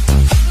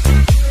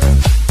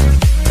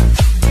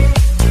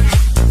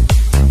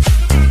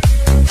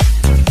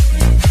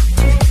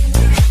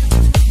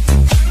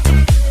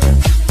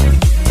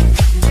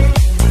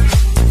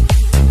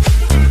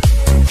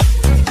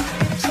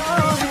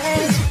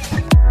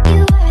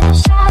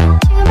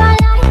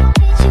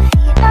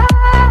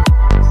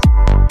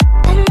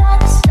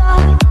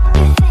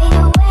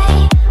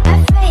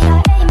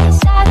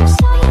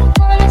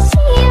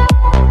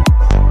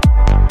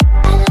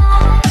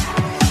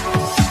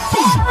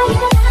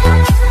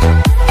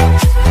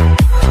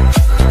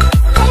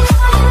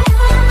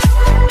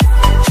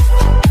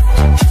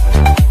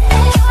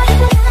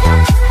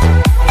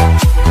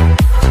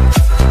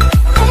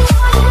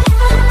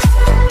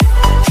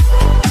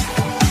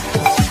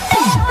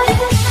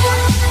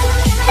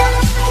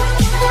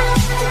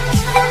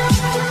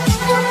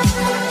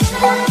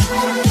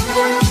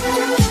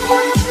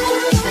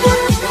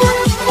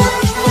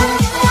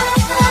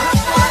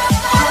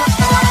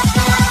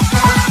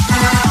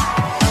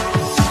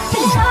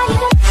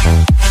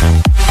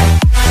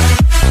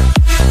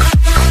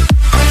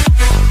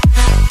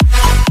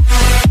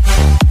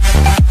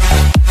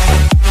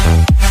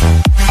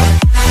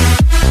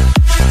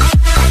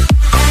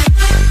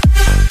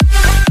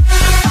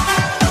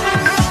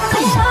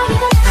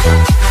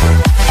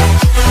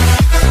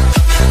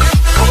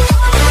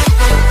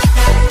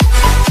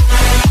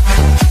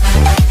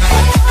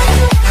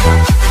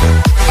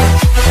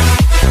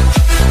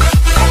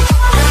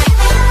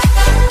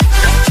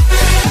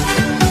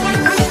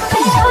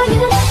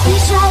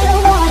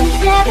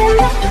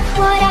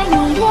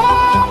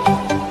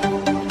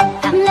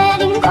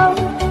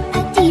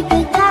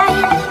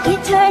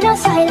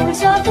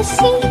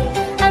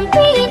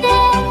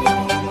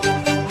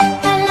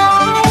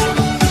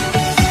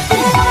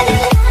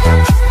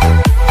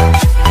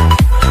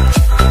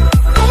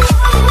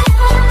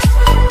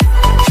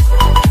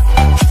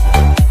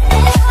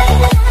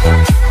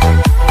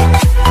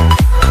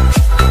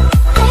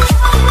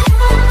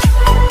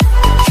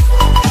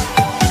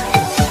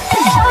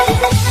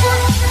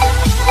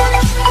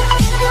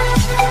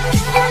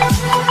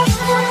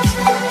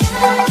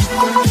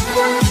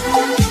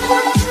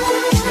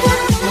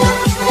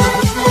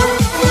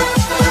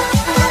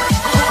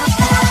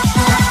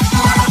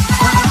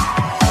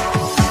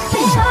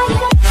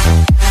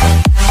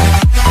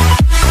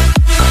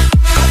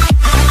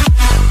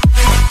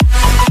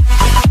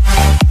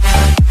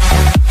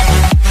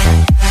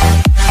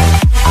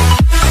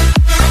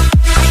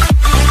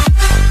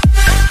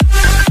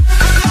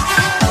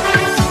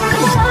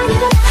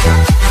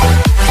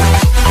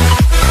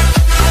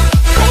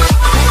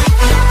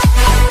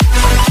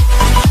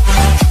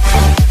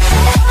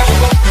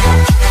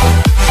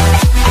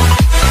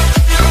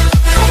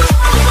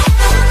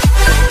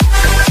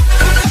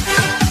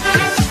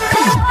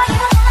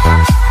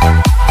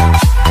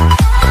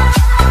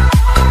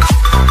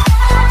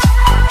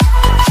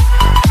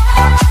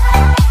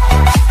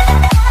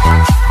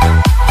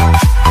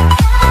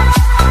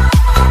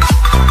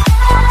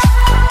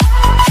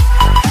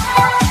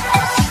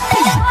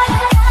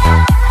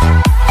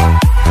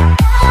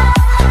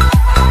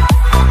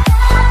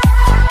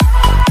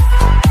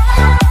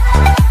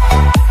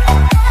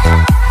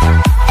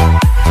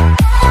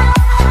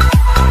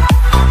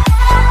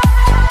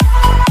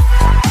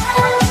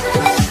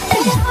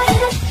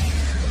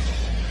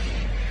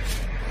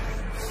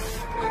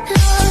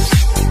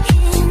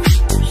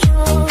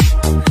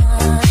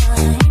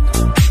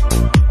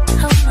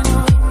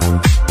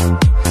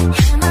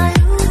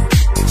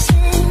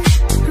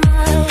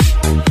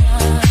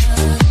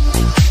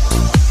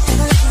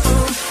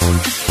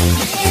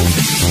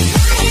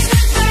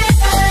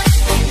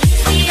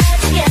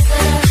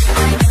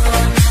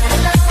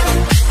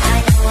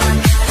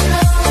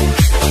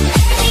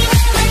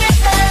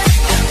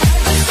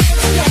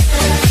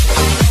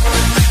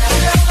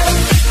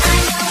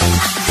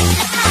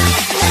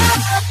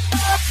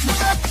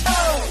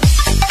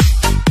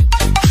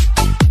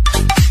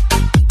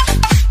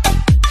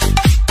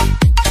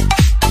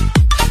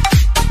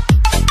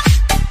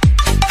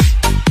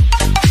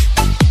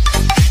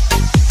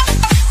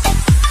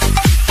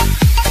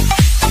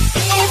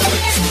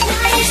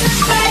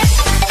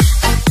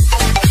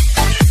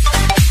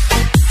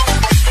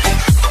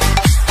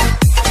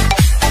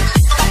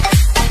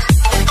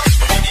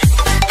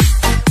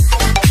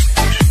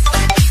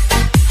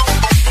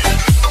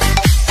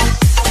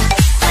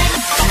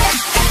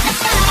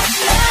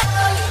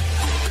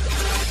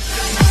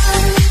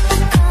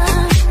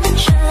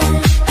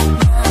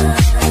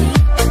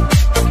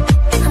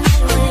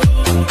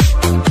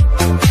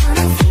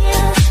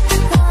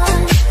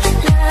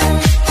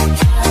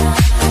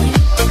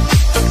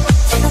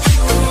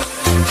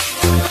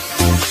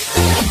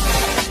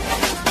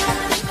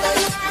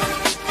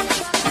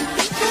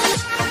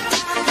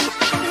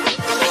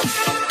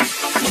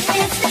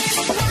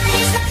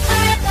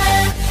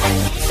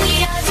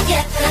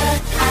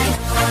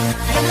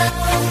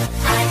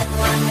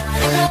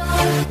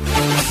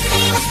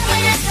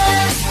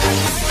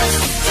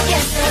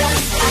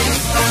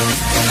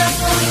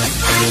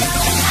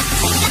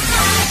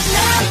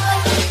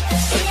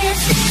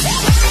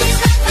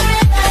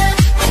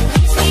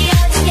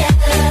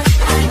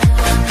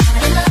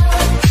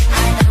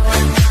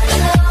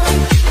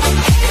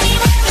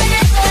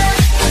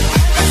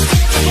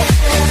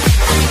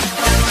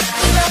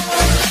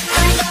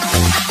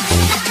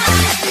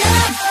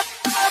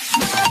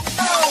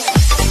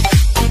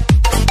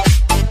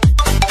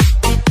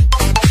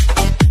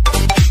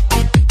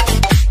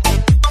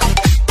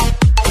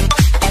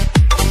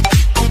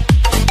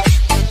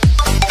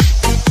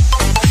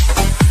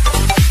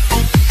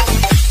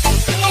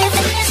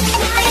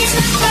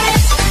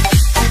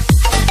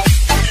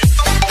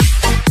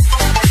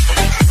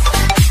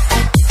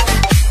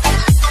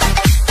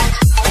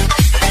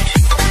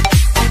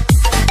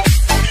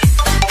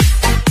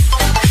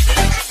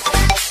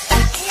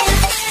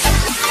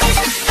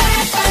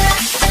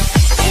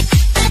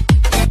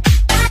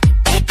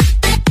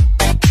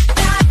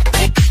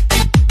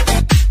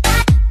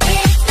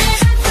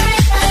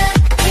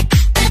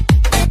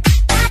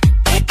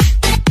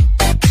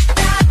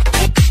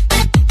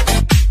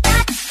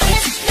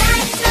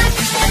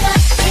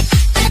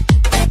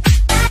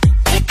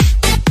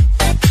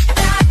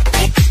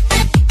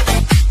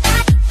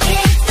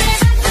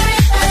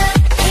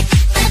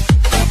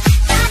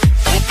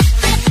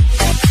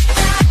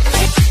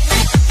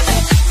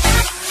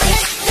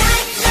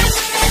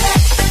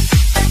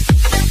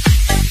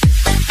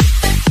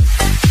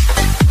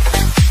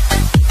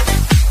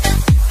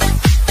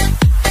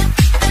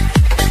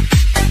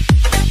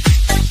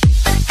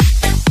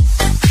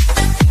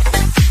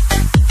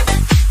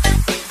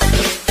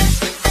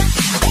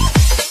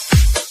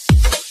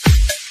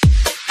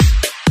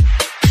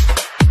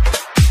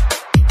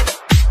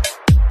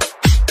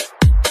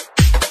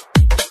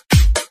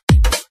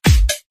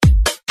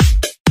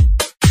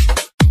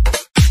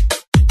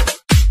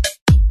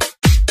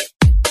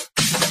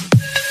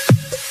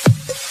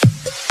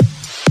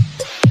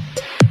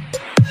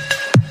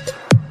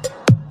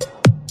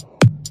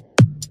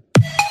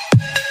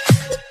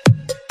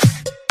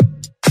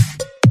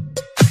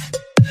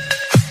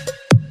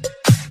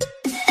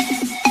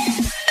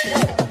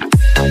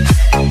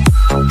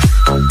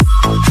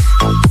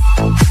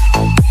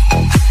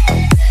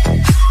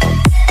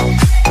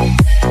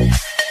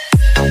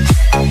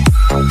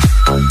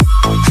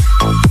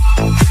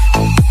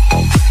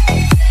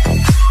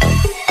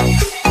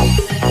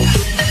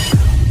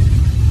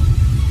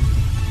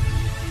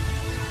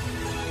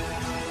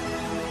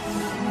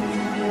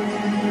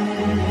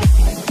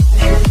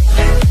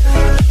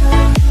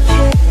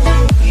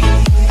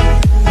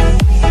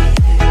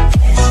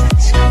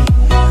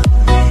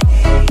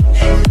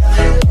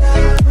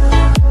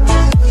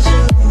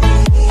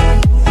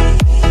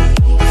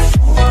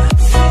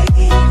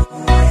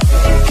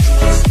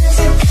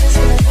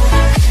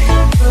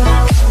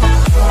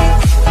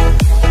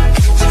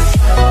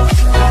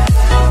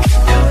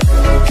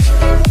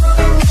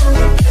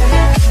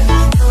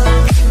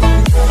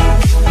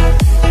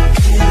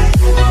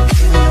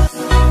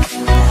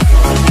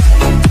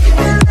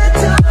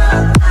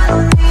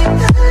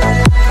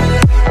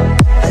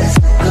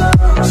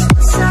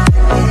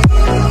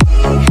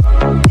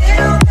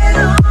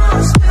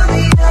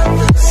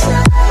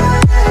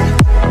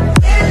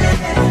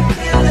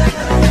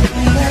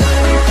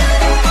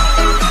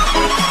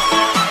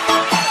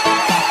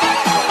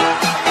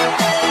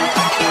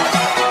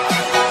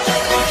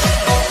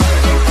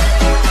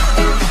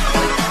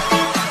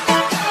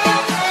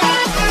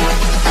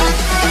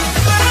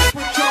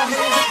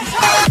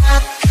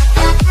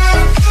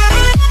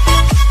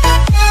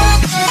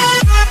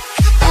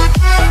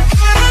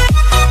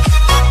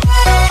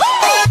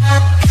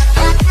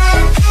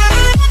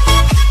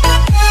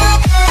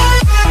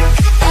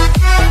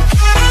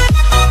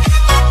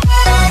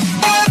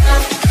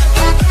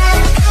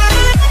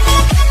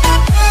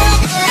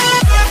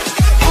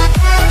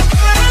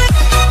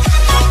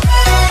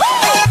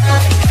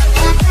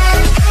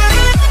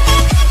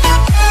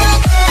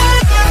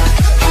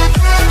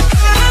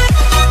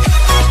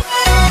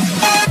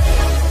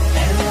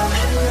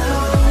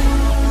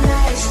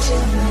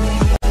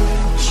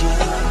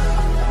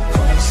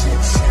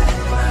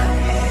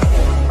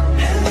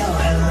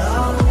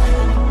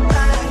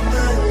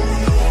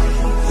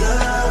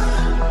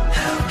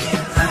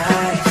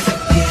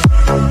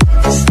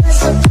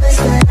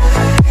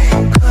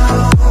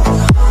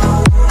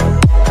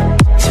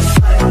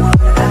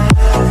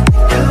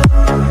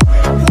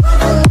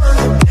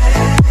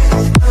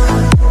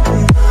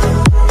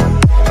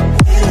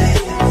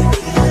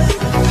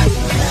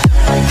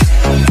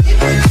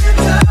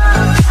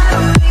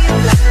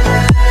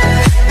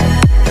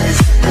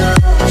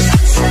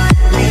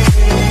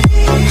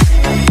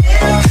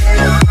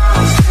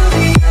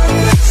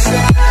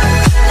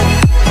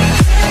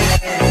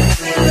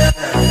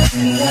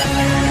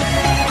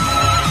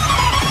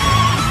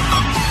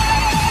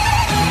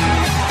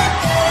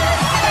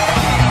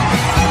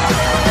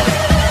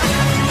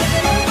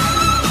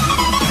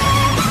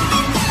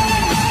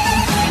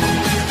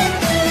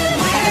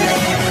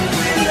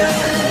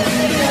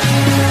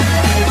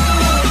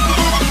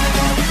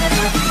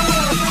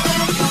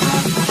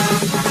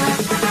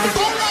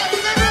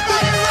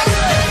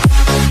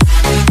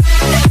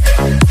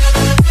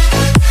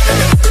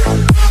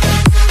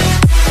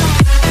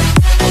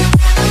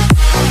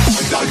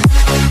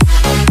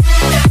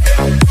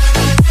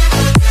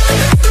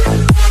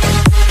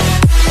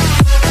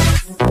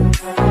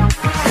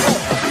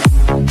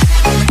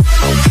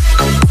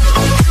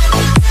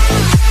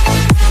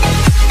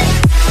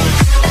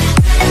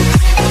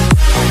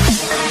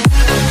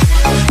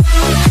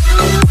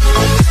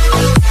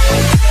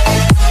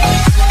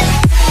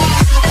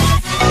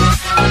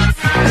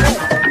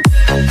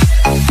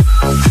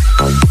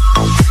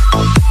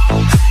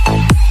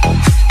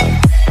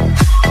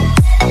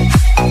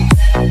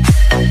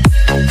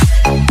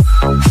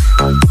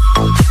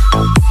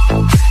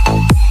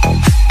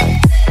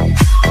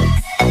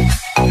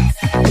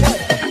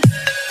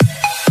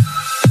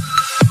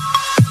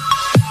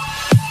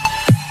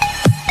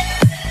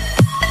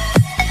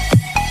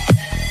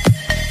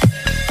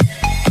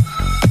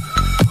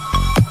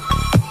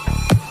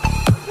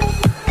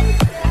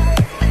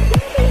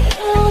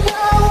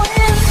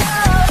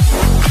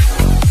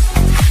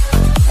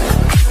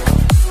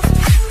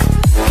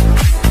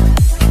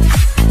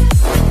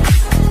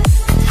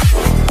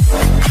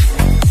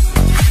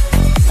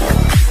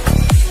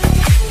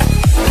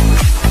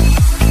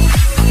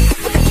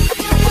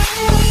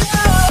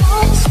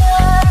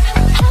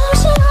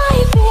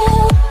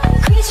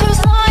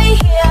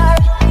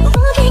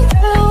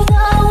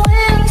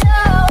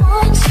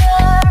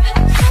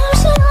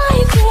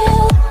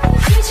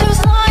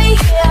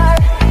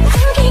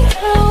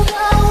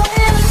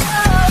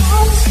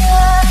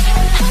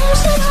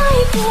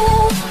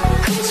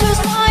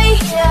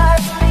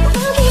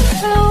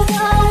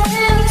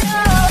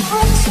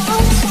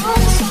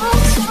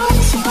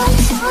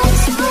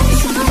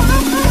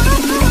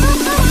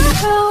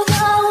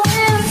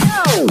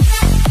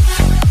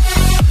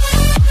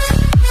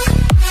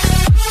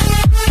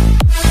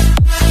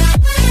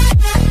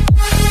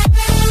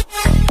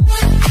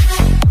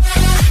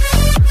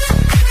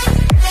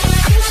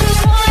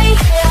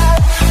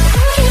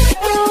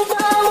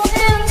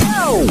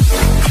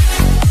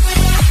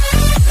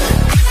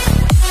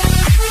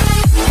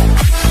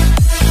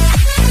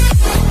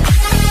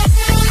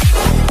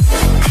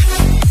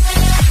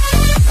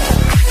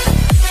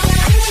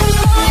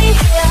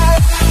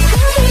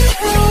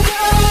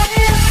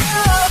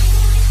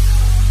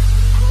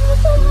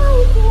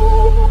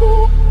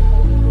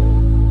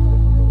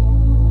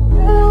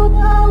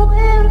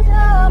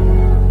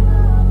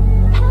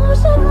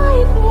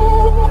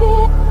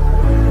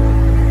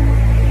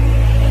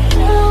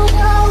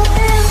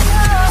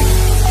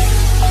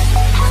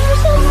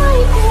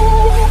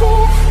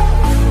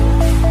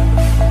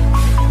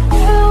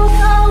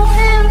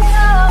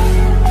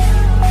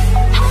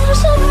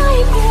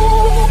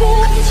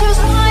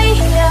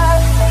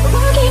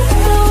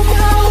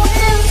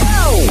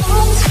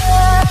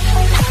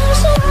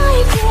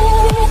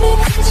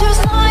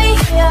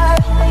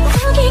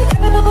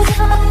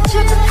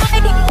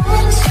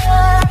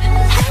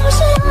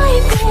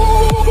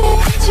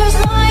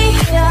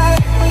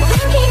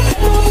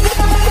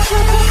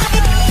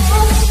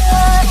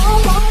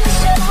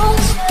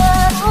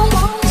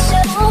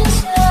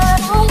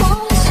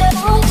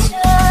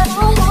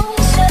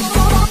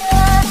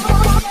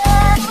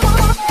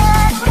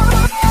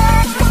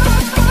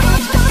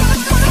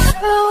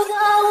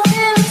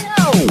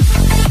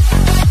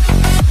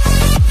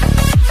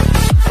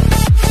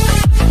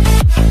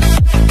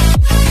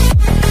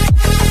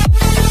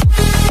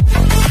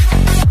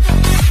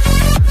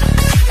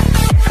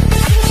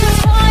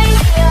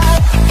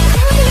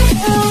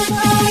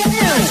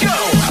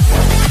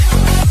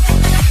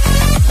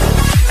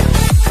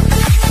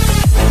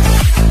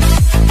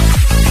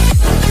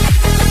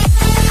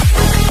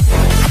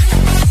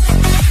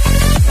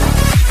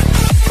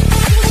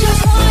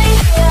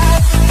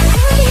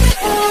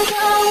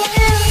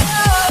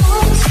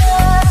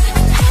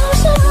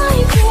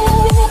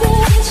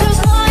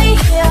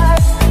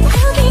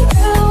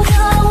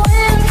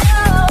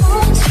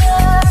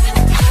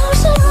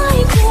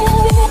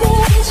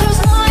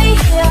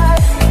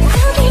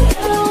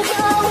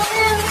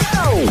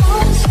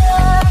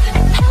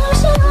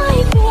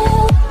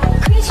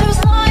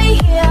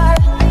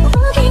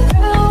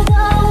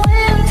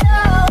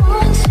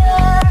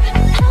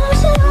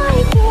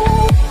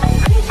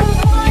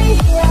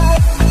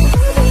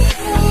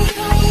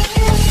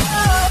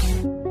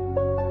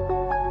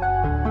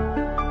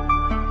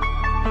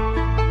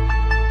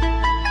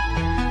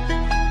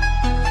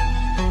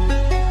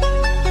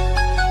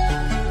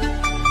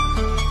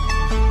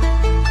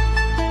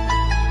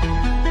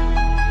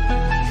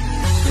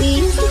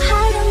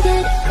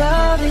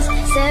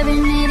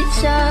 staring at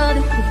each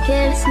other with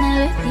careless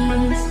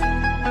melodies.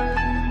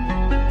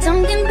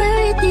 Something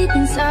buried deep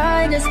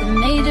inside us, the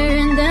major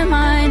and the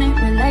minor,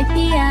 we're like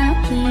piano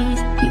keys.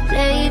 You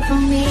play it for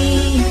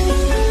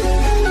me.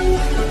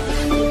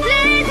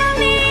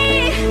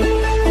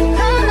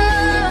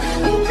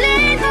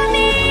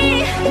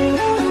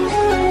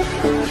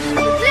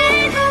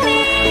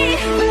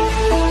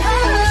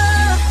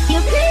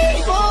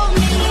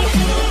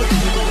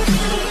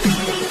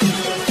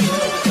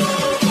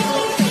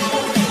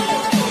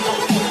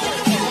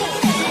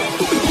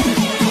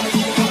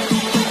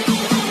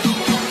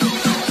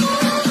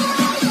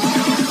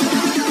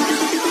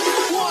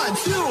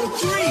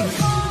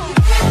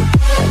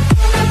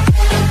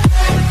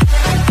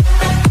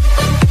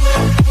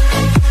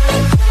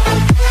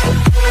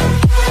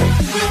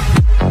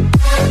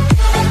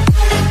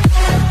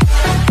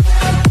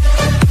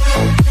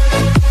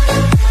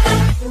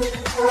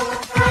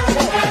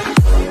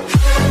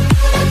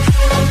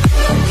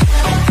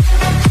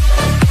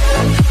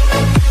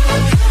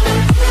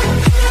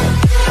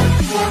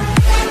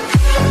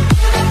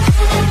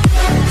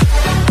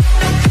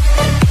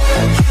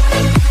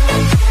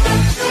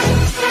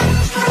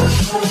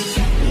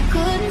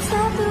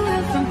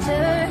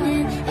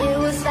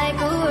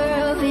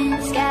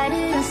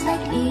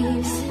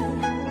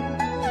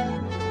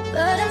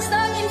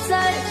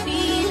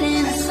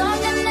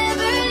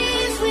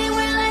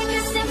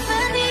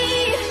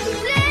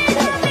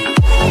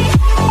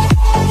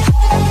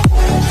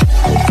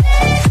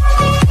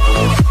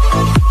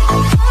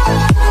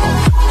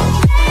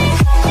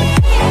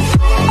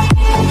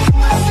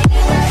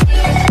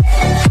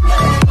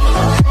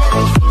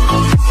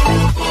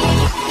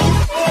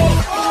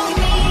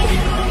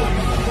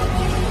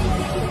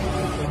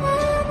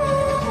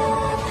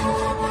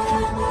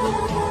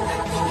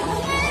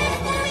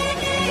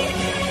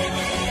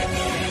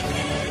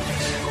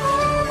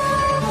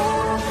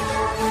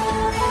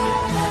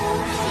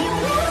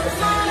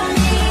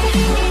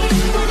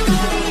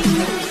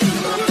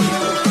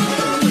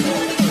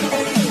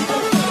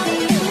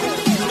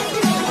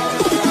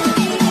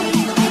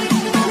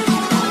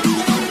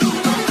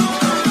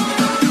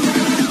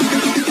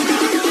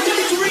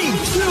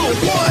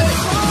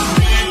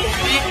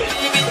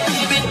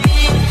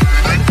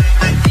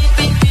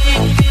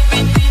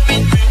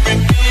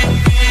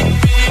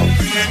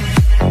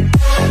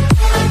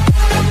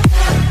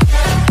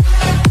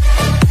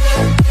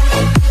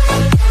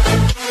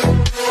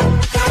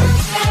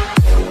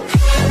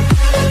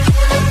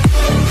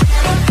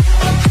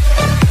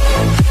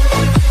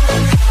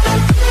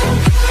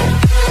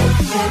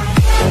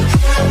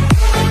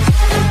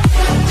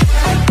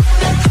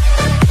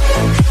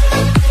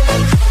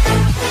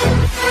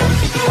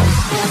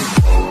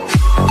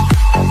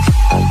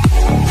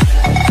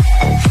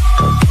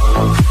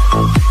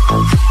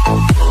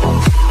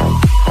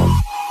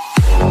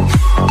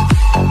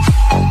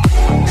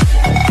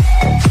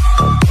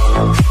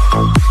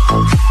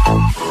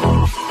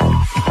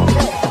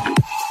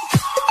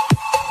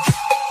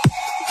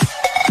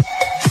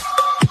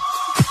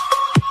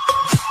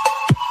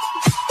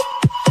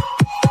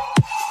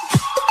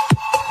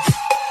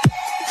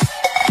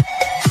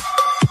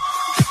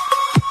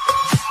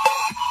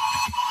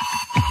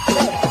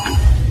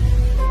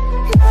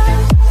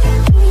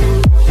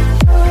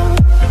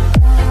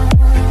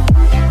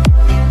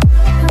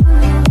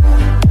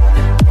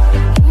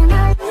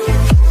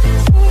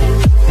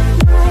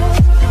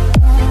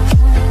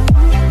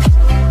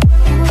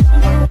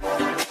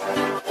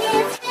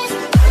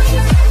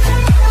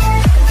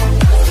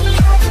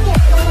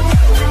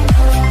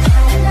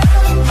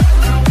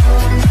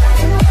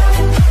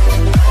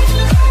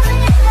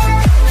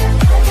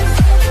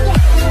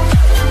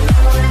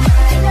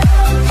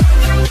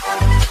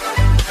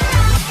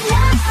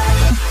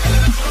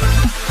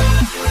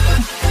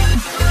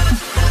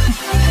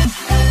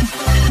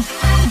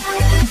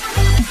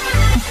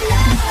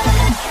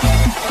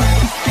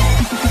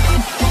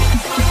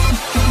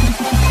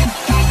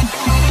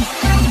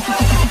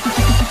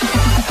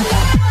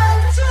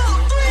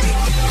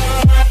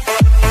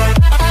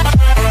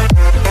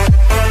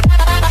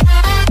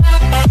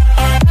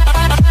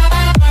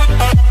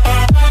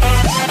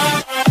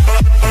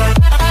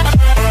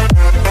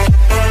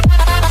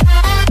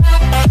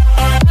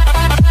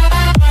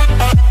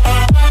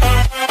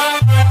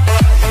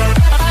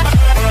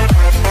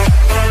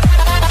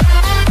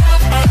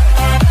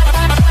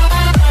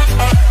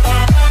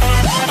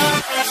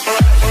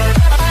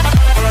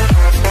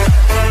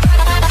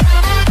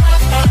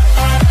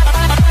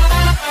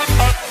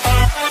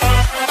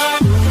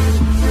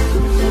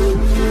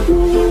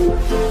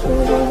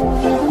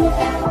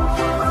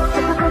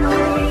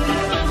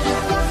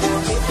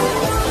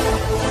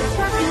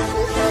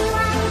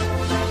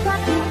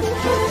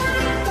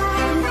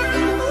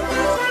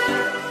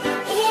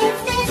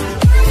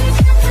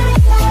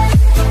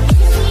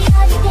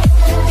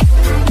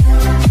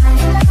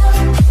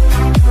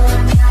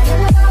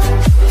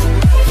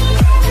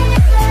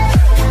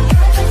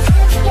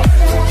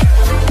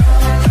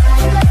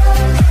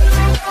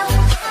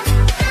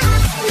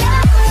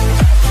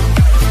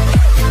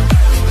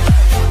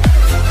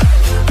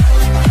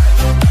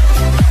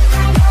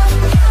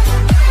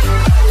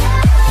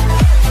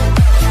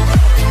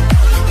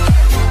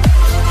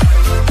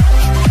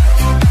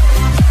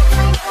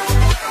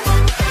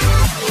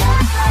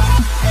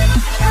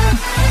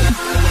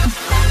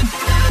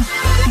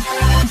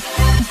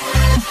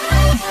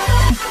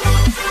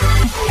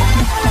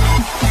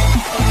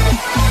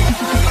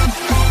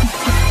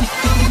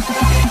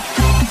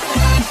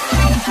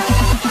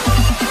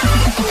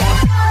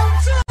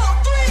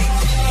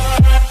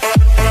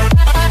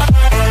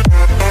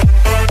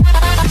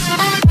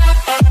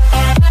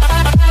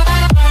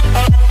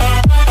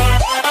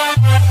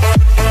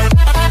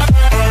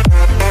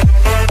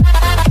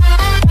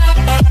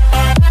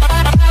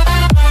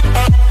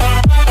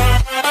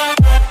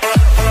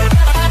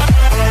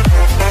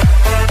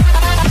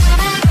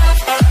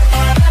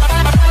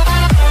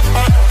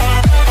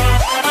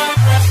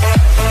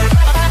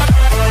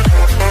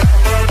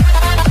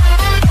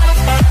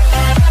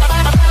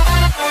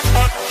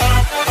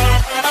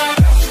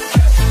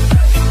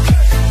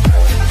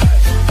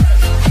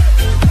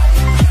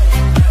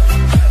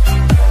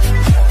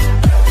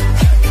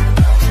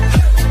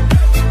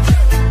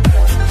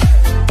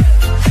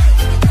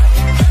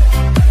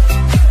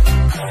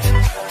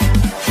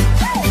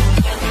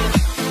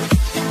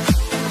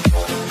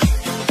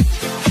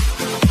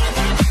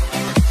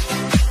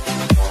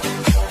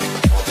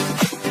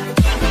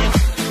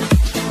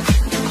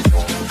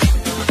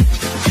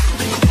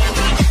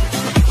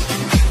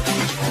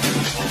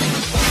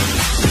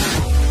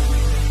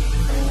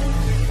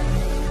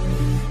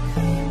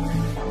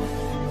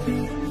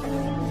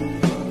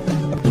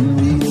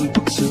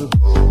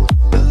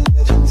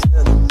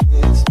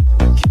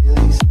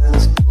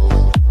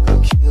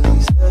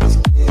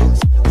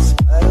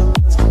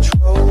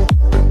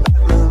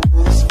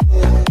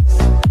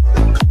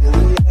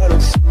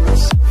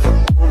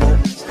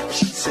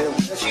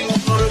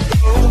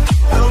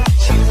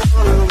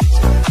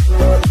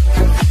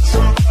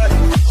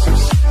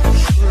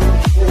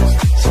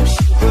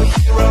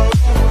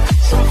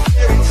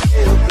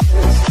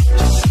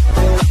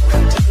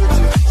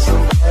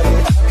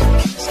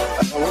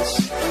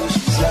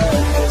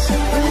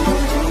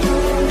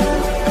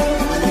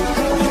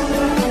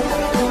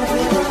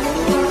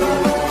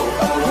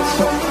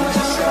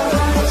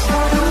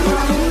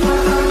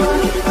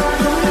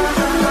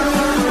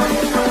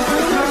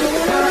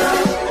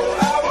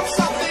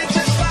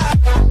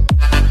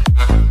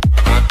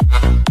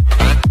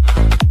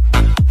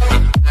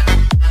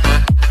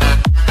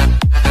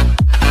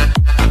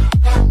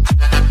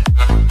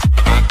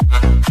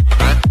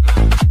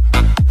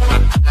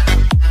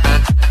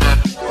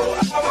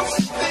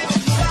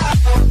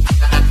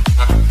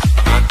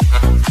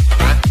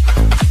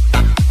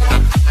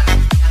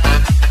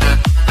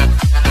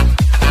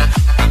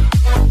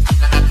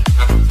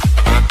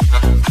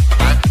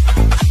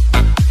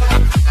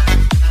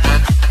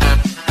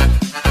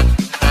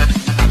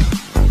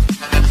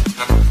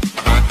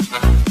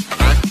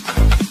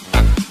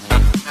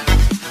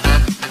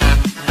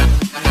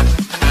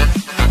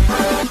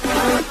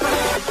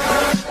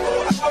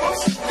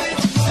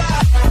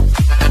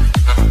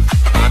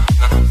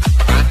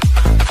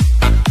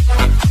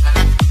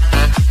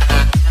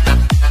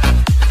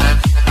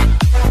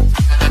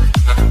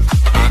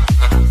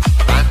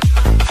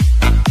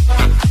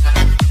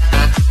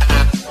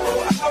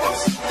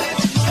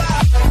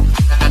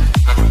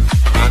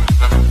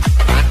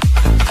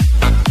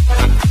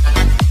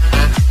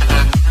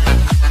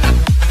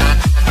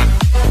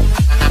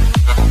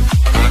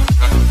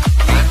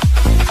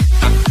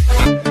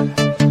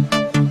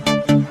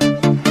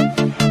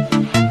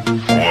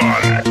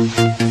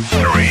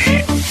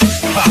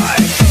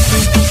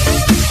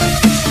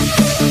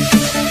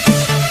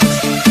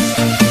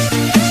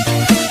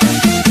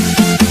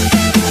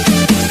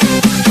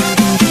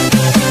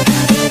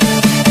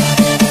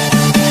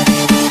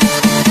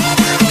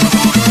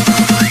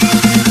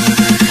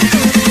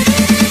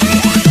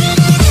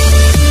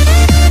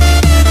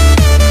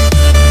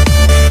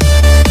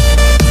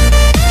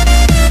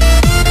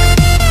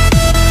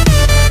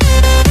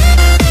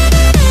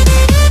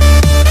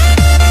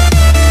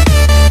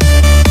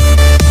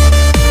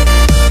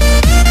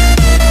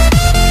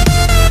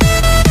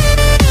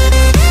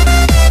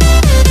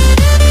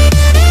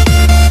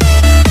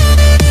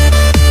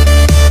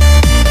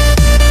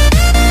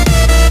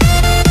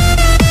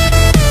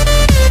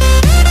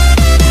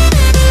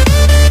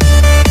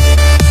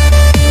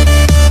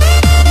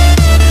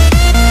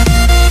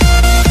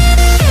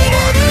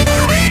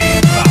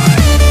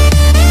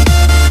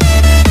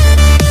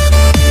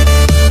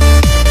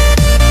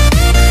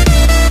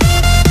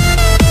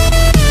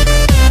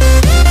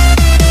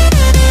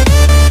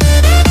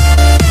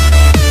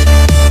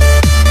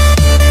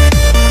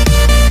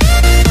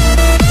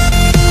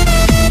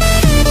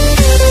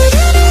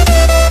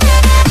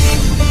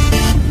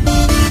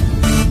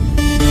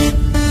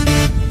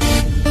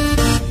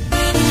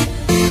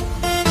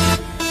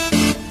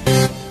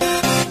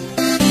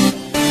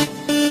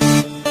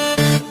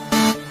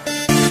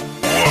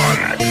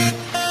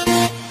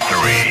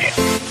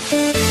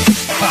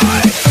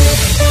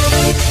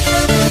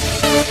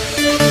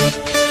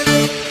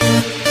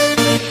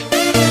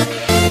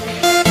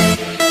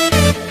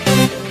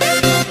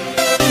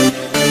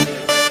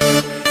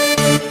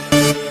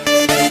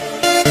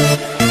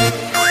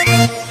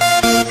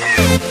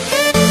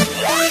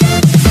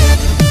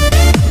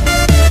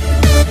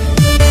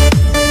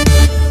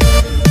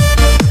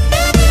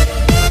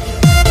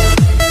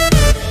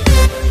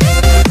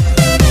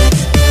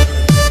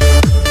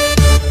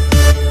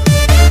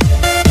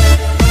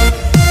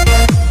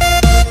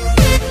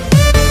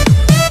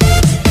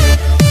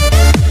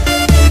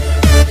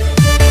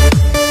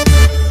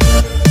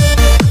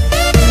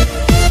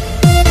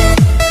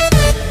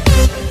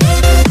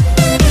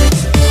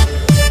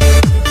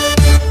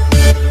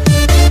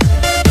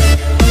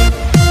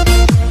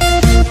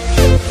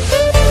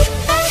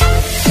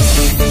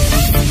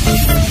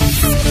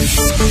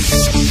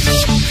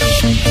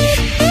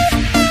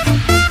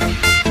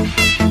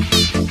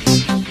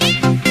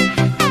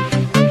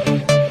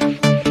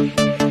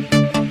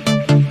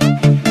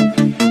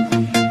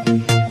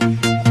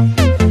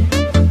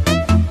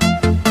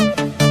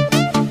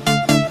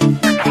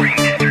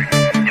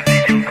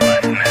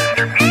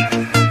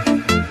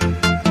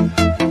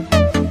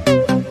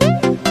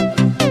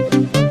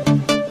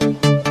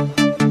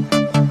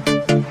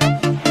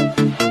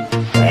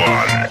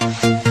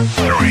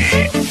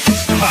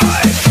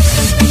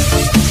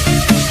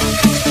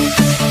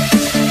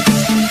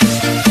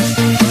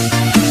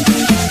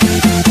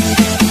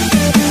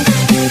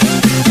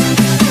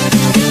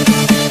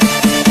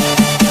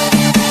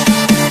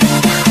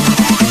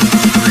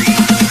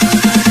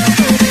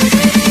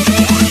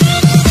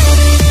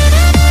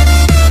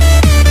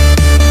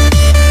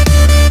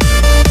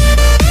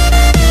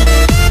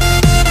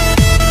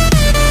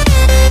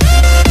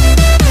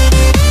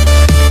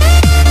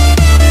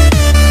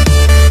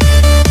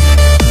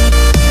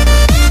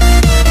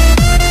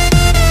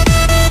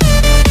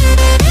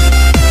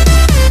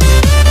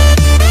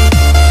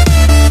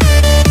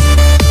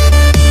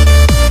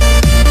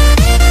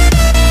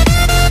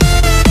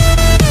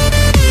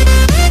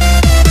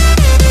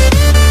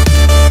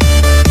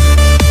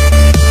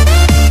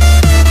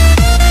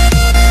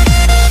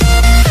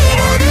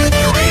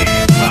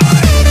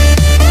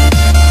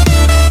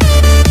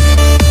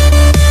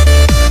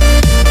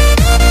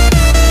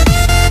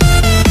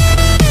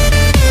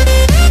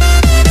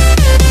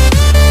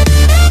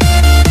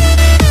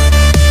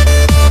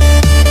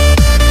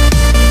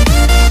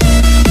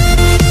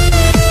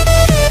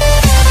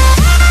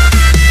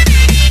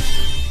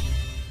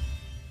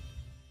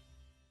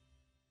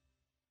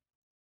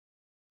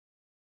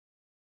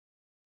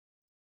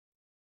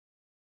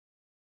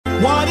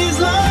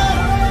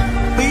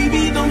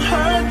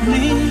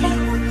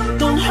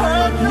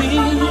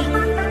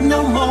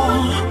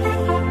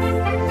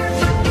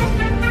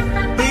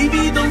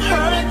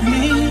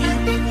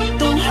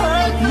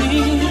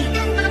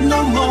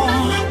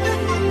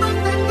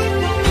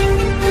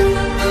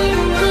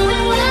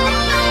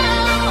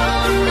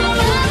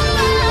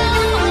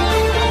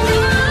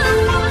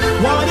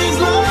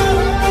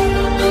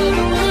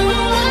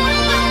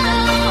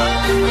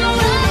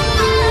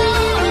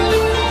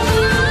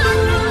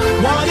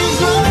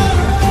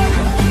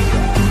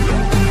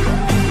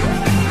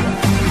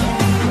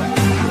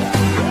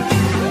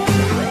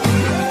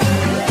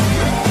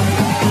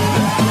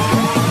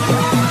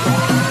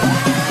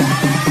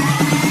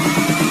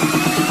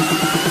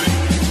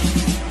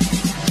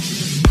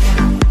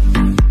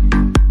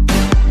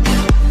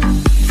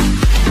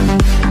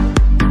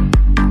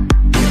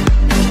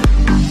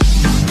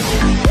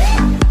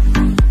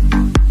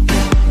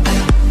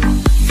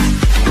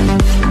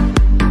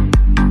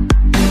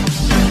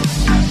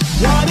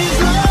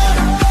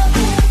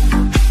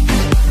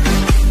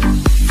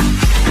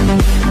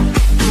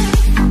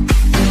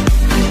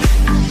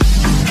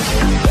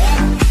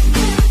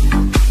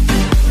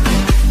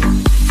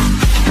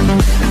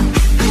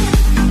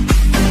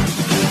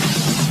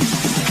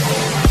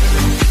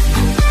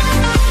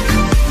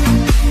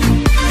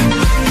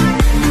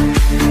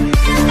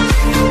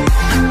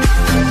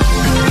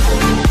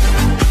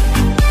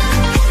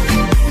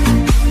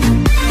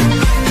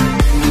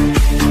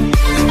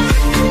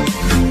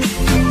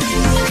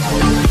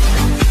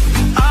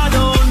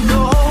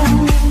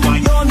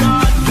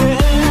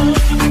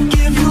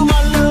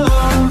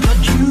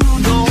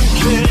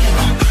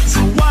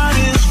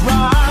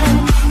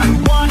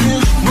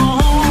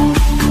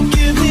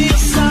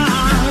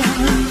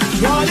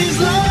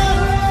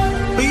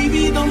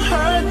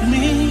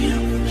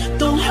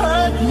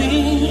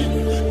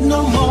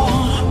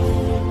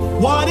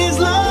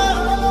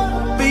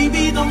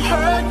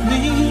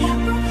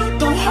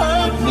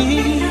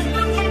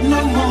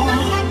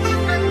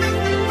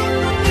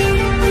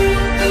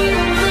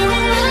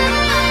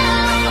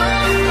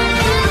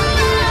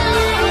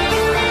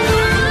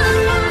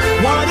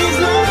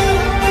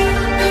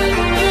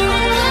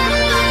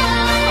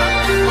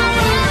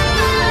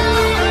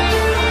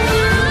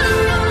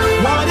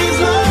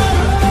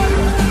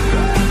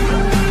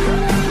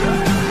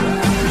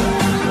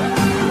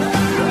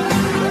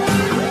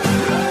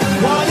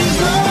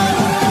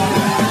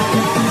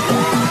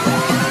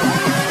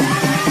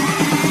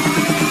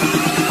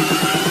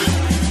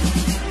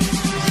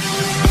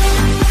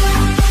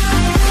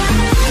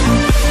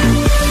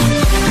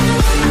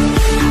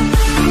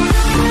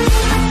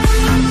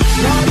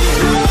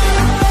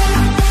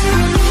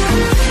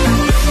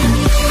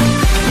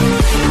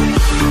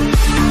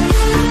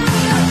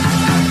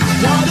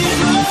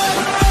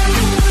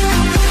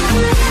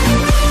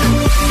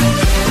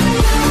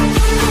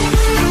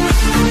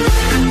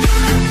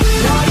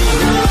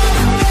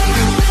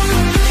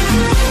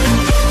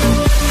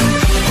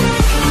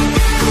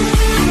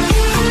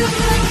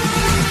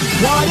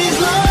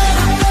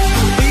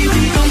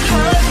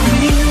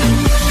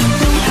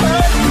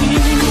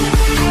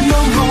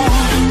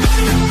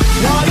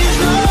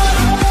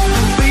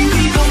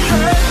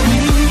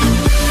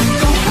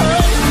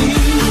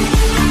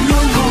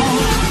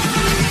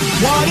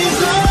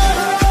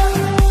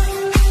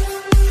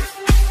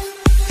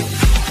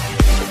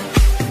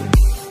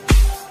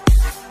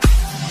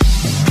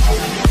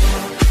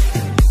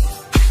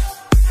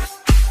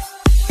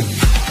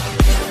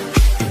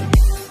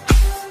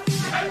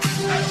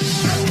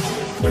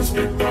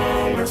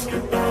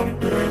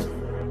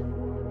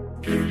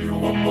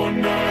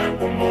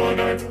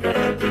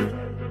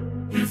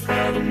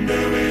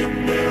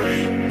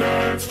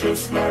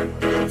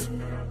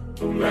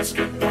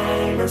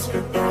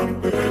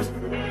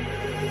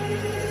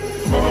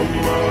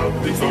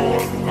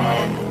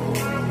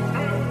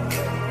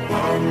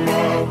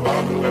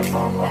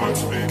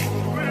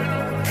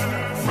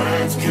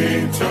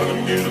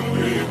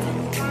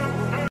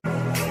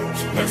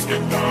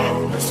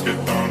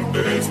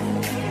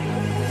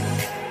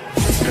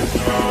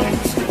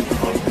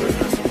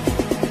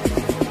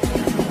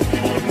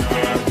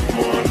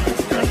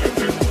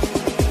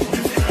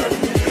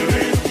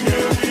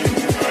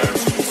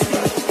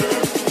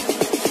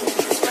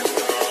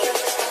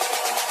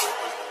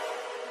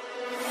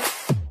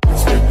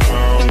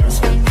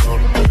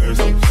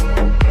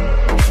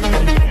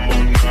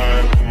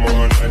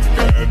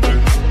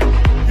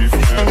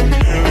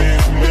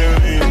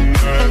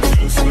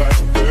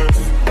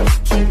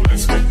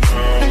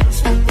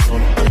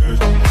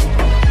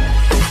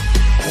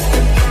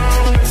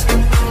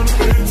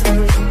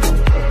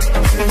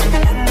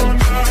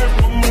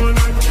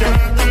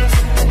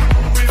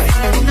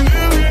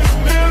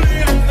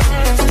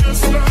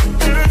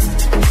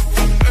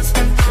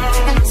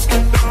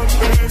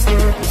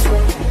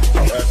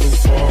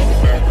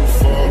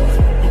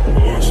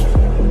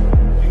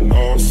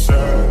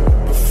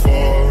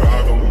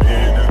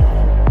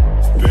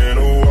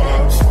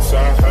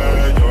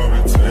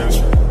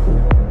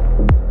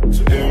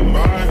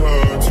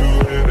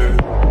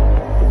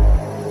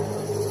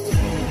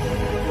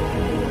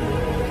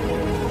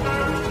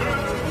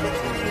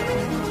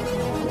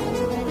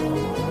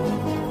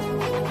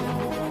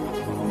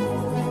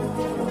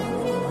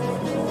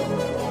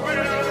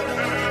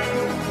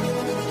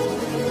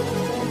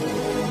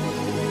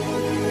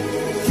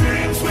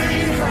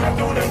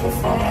 know that we'll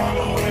fall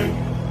away.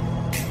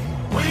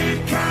 We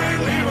can't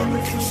leave them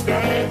if we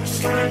stay the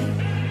same.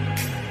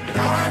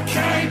 No, I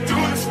can't do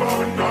this for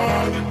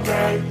another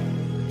day.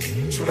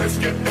 So let's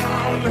get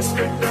down to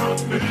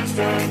business.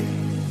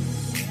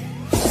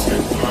 Let's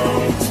get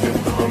down to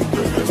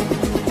business.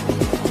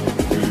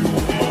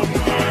 All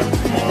night,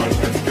 come on,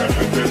 let's get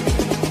it.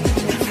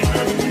 If you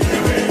have a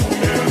million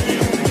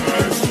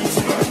nights just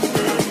like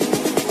this,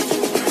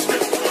 let's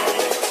get down.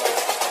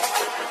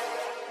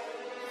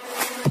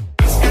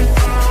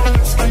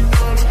 Let's get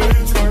down to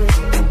business.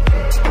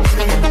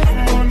 One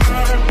more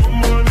night,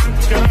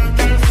 let's get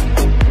this.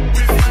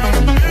 If you have a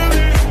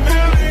million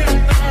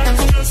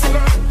nights just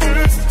like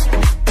this,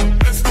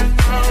 let's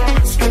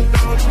get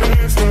down to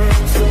business.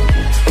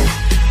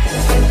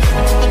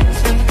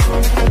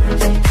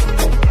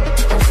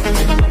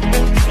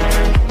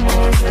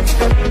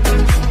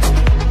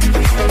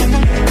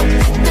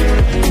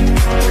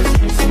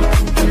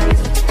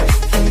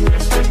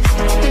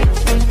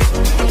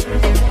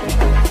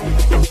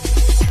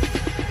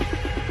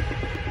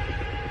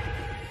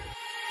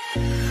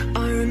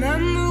 I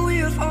remember we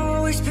have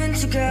always been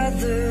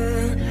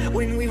together.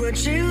 When we were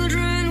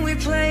children, we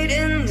played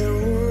in the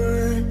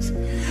woods.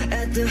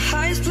 At the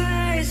highest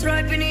place,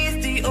 right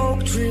beneath the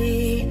oak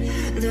tree.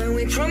 Then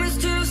we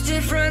promised to stay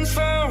friends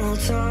for all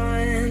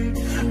time.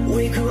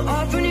 We grew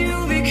up and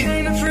you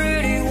became a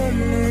pretty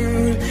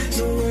woman.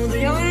 So all the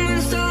young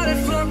men started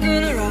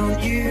flocking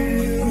around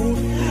you.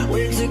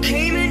 Winter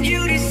came and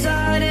you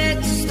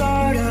decided to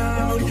start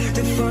out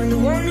to find the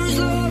one whose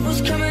love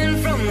was coming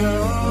from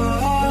the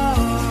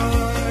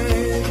heart.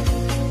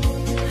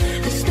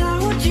 It's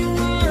not what you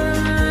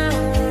want,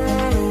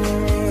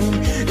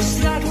 it's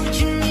not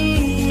what you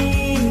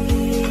need,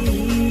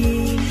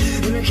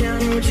 and I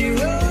can't know what you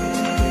want.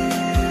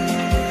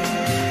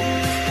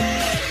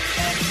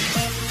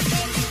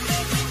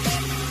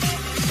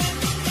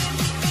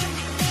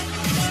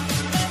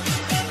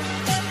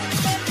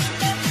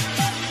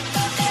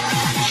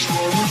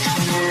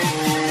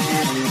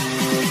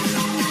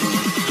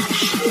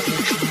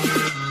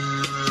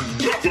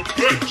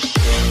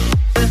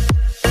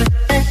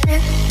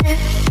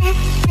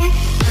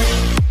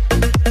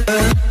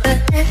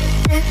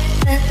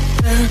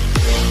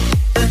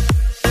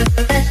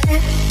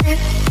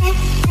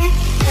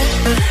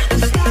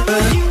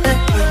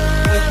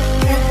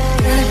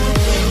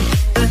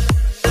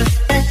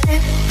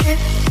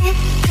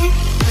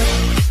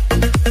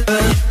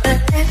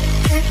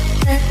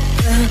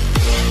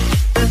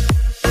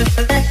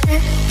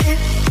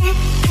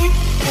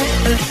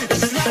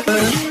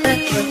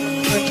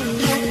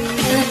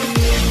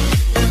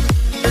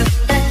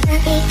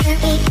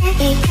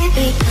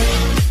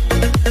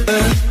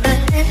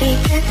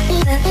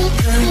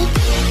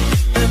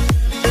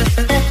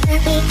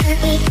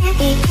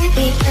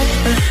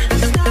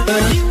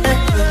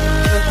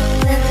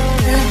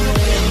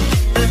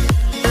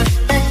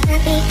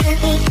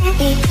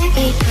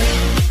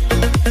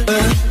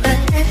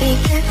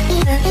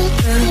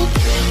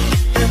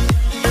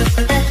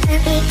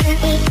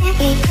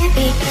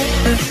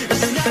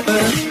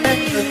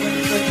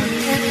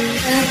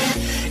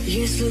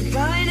 You slip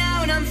by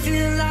now and I'm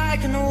feeling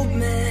like an old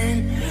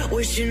man,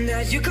 wishing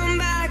that you come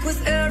back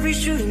with every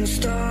shooting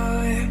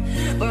star.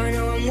 But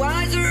now I'm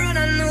wiser and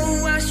I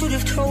know I should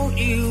have told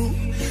you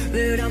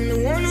that I'm the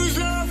one whose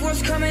love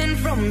was coming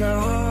from the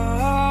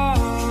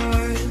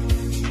heart.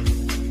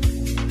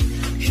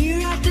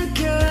 Here at the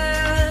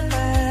gate,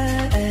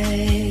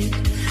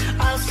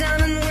 I'll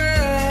stand and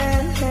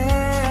wait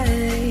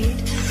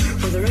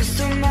for the rest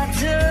of my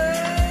days.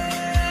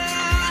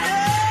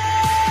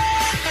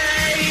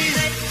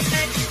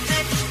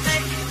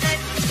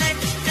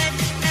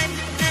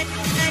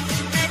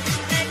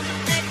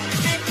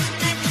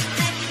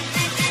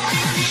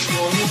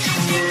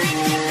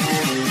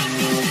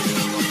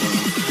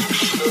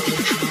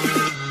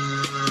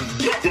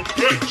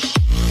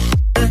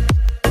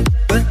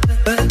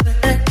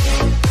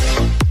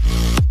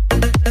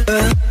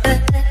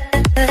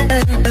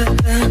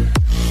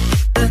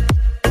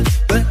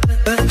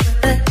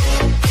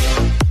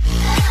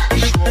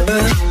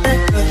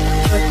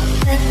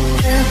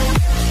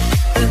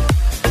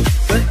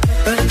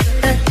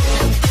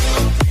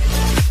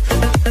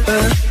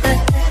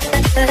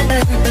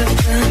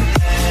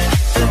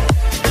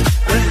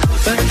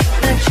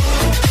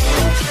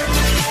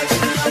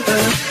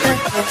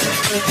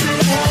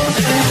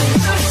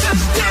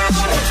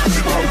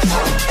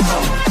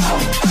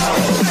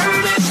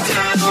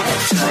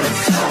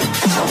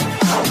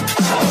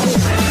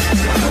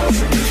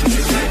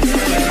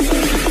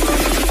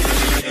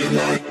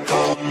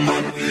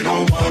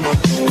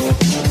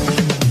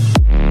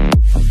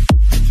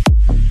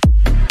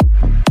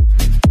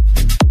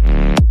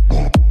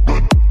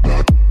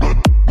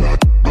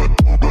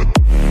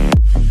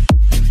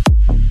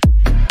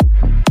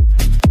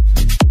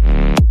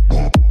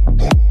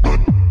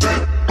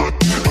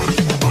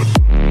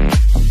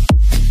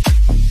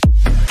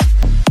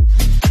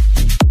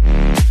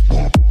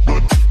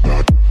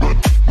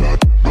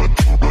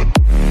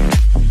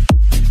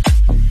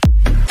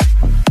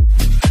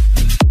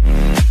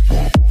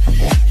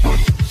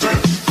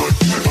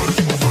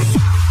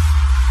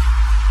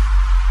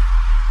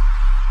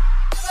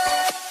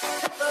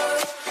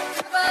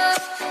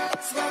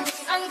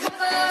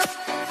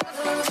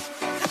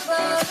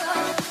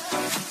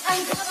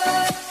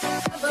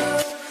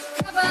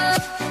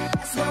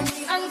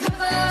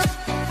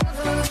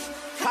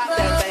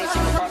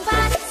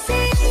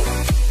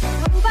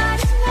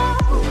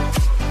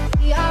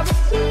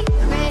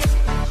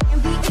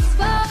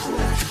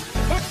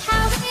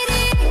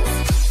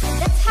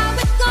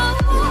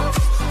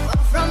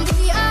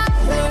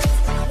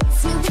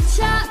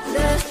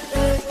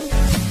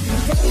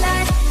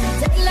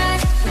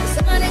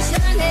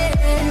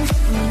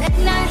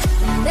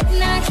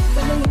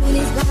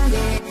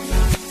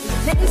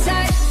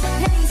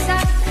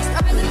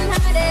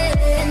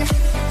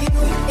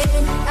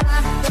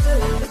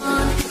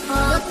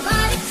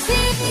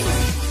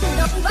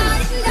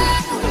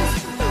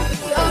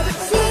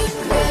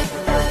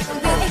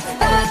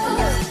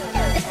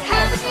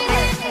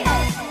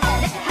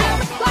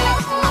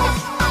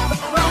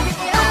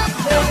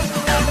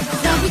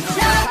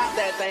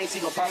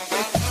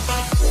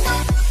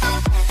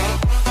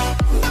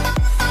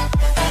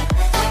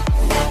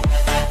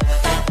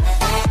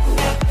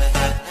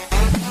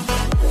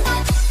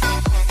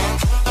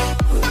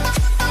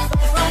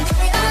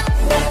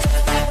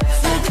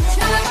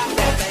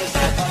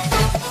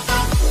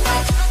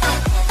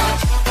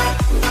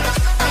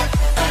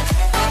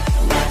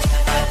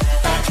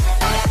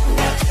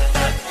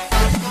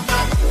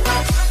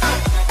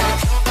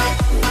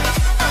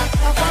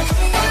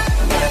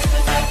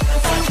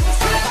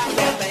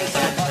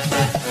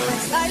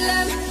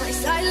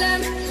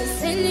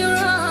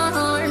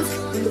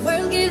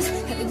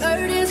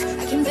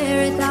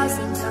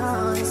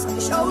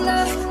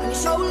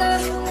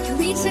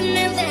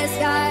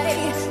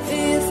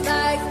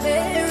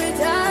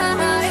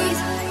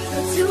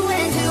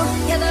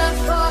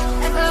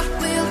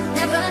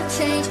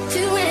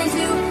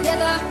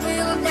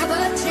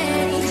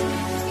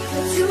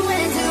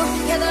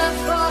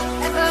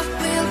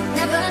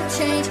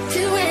 change.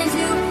 Two and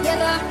two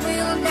together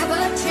will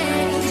never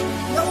change.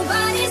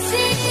 Nobody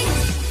sees,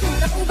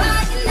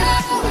 nobody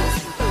knows.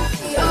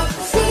 Your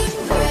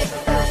secret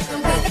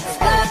will be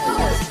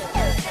exposed.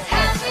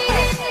 Happy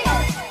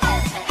goes.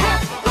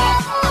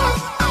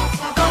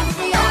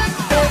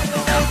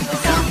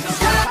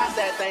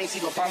 That thing, she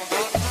gon' pop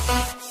up.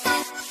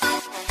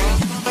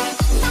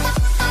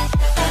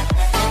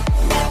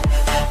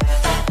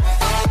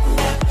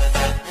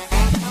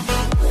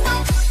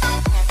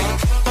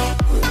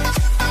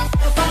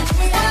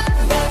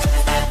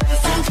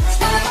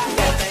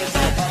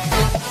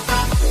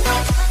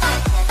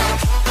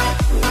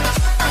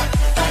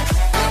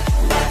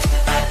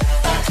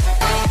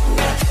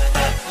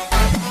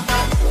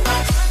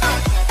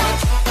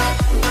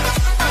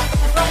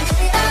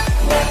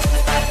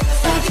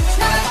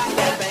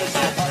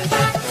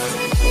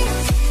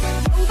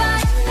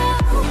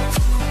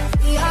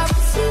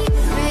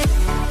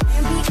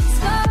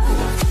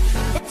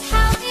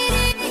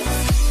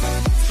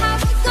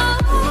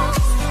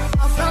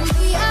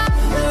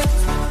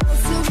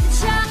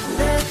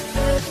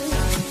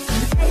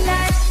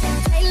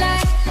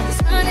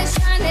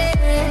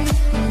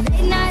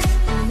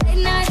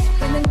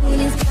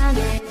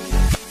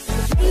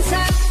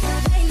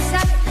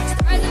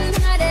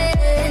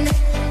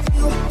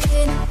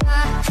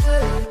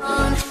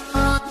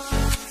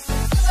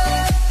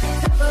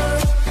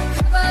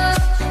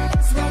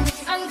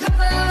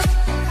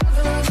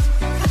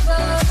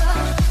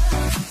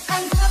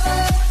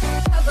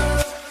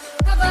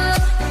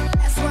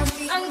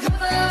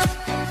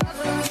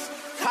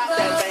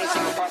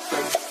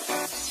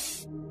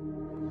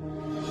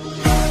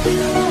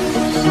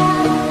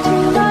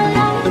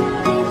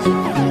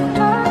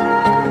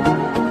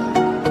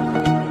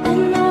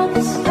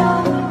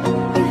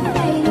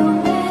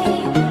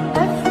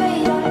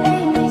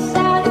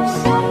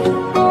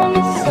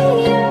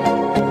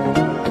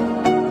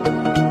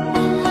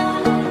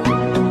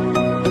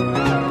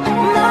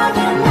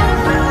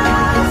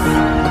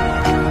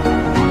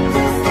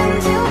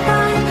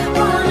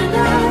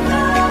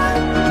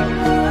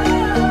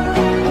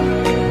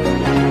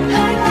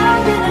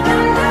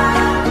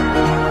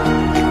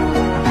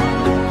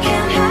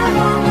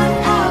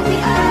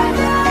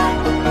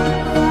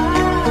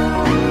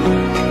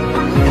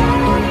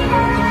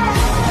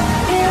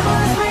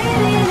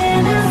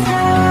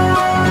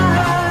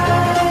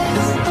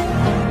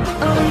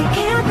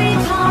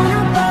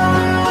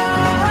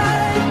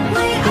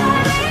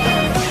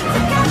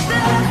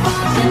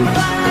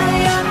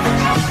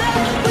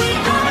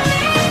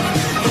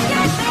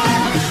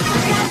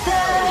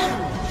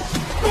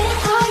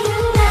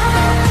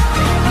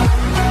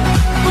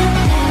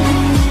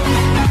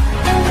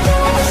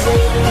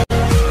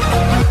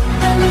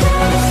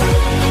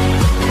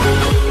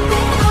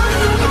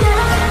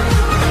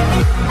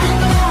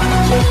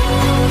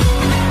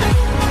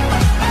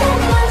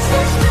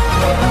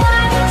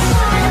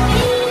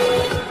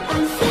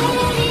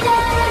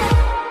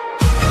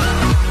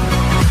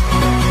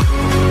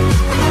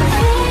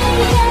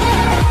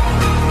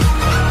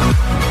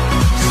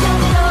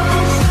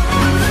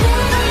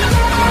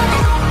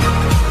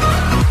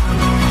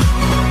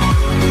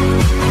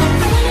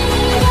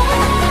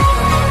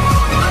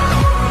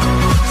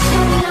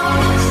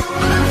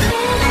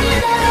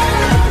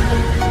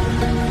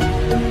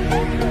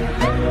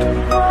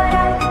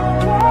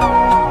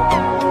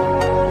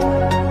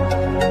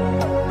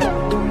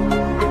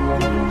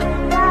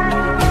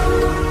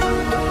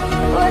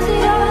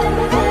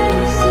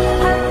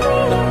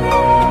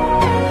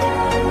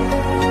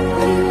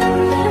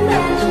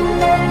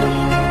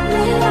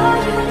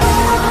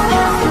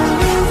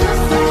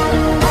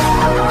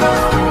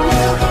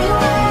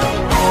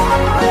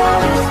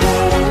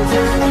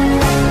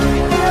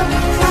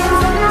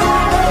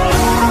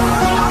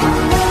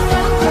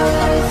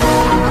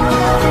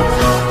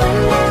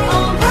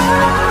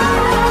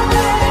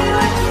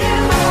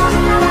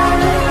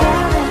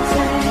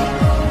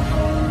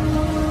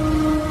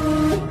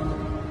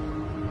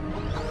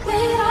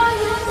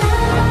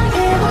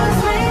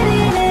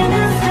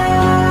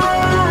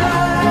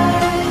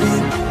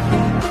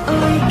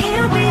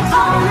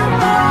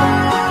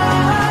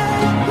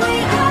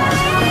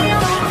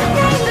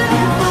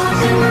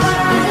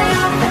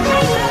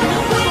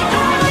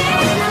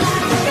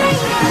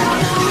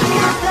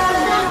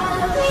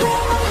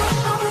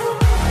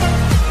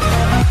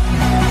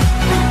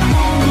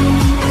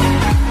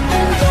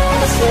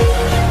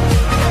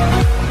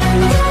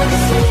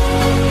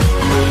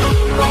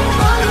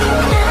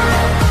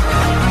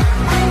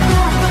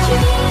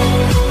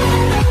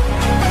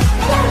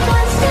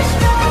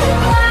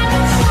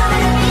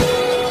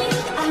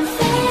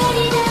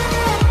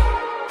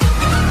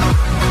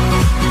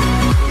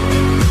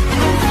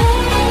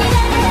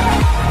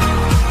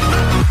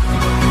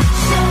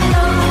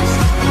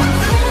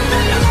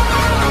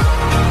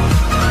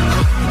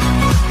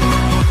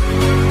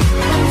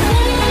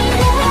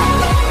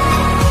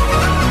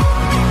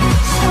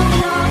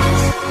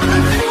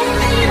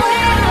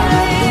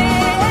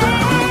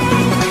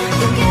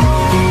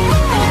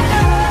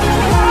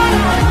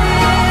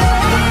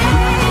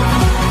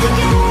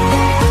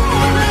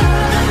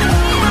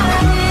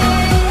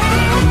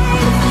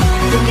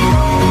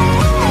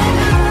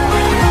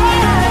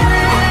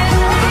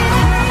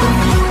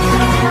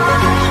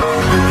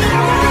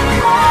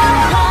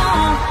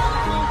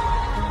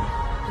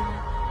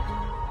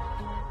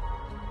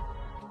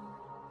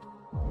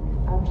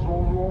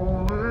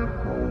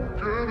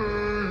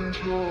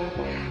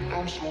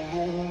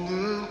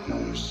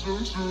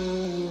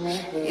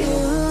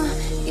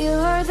 You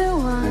are the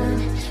one.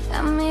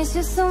 I miss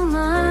you so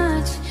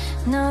much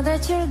now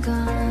that you're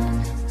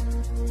gone.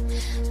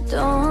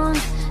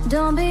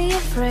 Don't be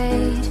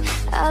afraid,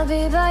 I'll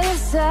be by your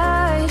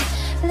side,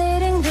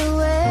 leading the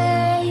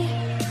way.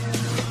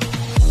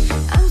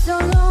 I'm so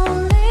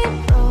lonely,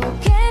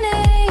 broken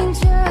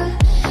angel.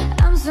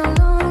 I'm so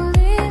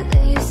lonely,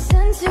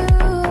 listen to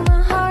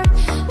my heart.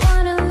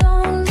 Want a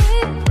lonely,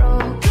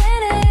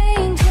 broken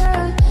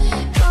angel.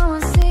 Go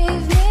and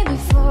save me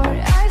before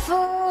I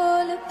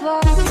fall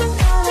apart.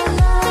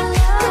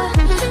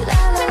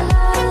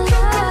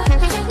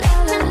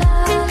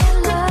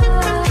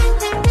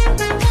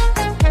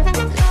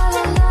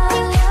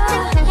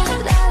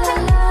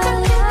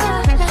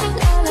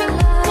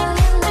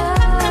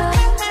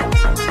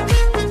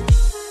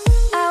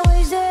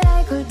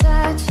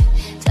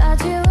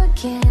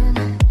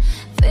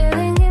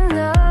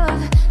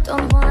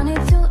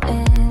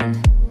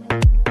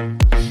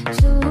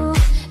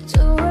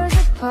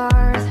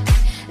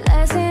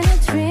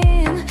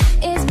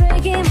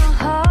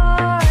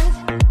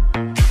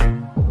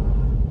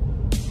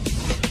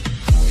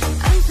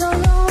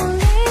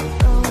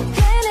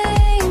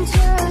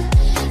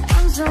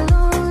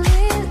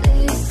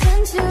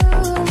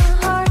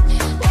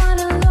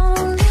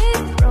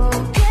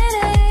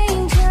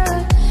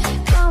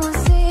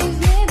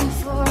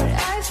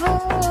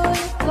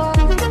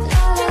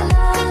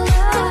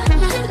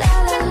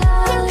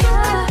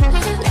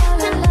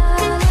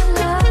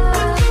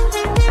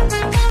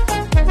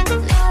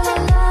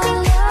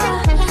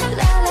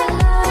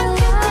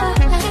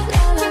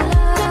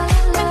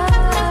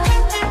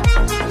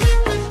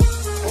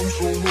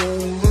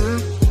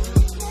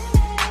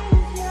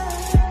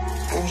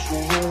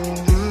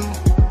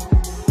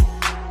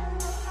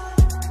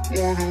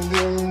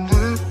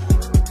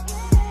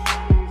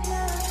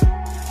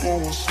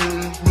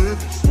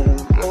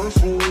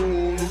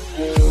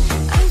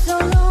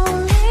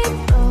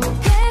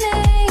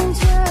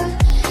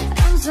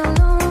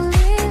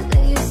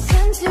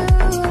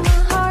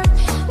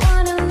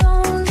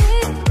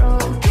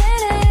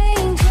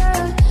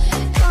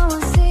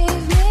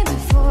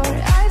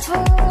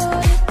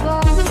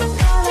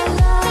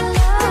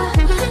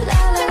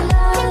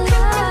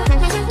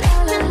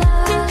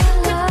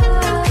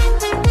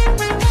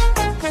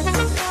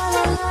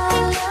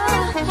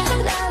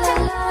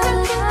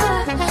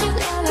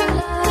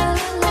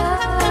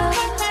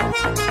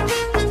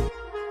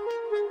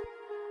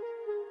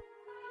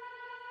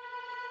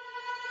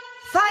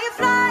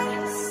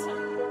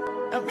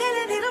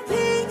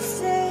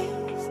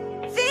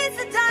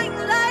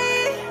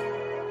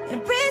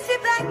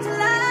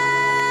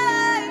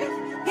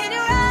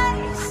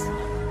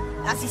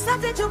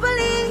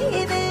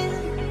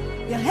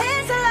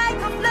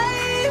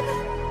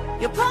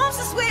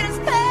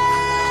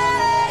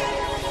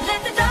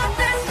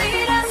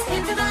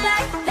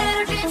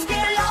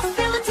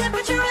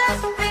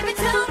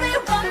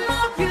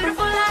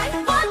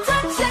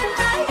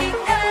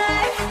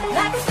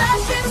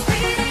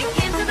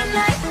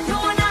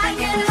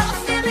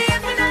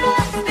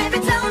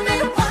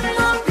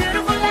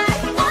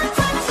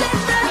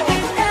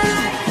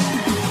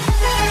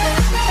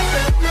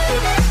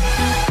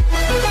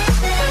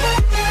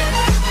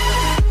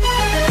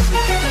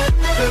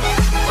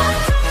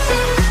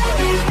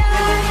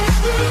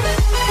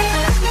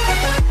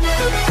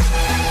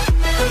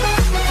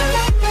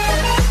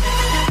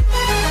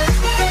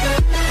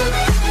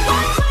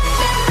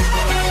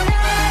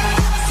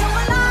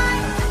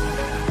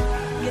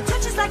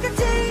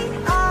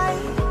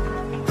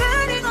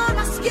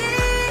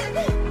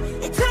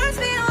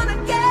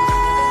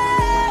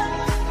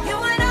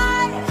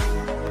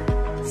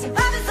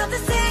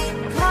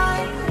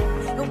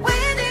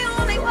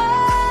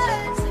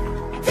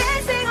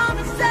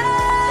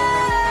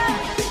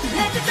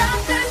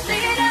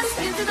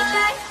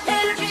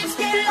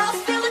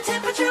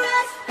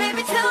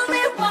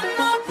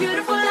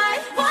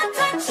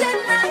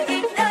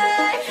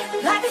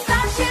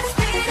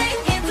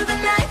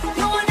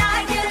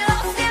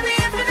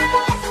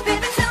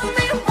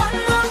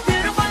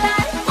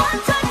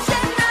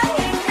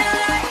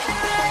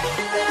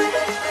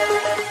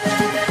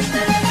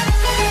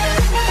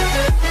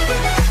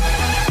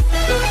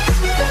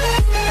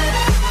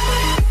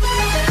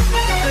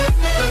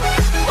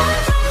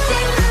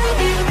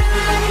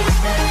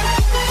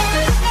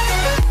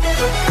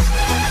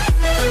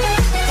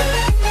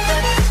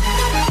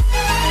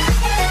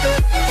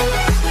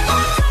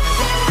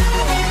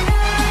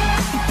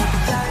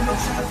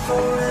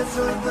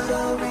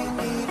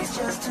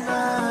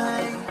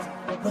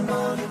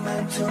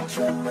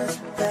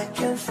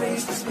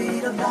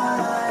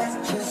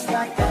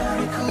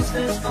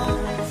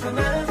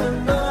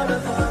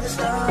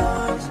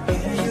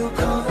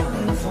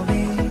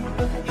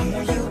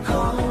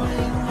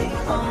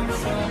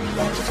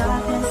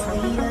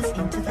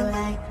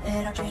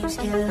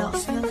 Get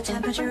lost, feel the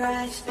temperature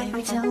rise.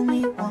 Baby, tell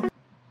me one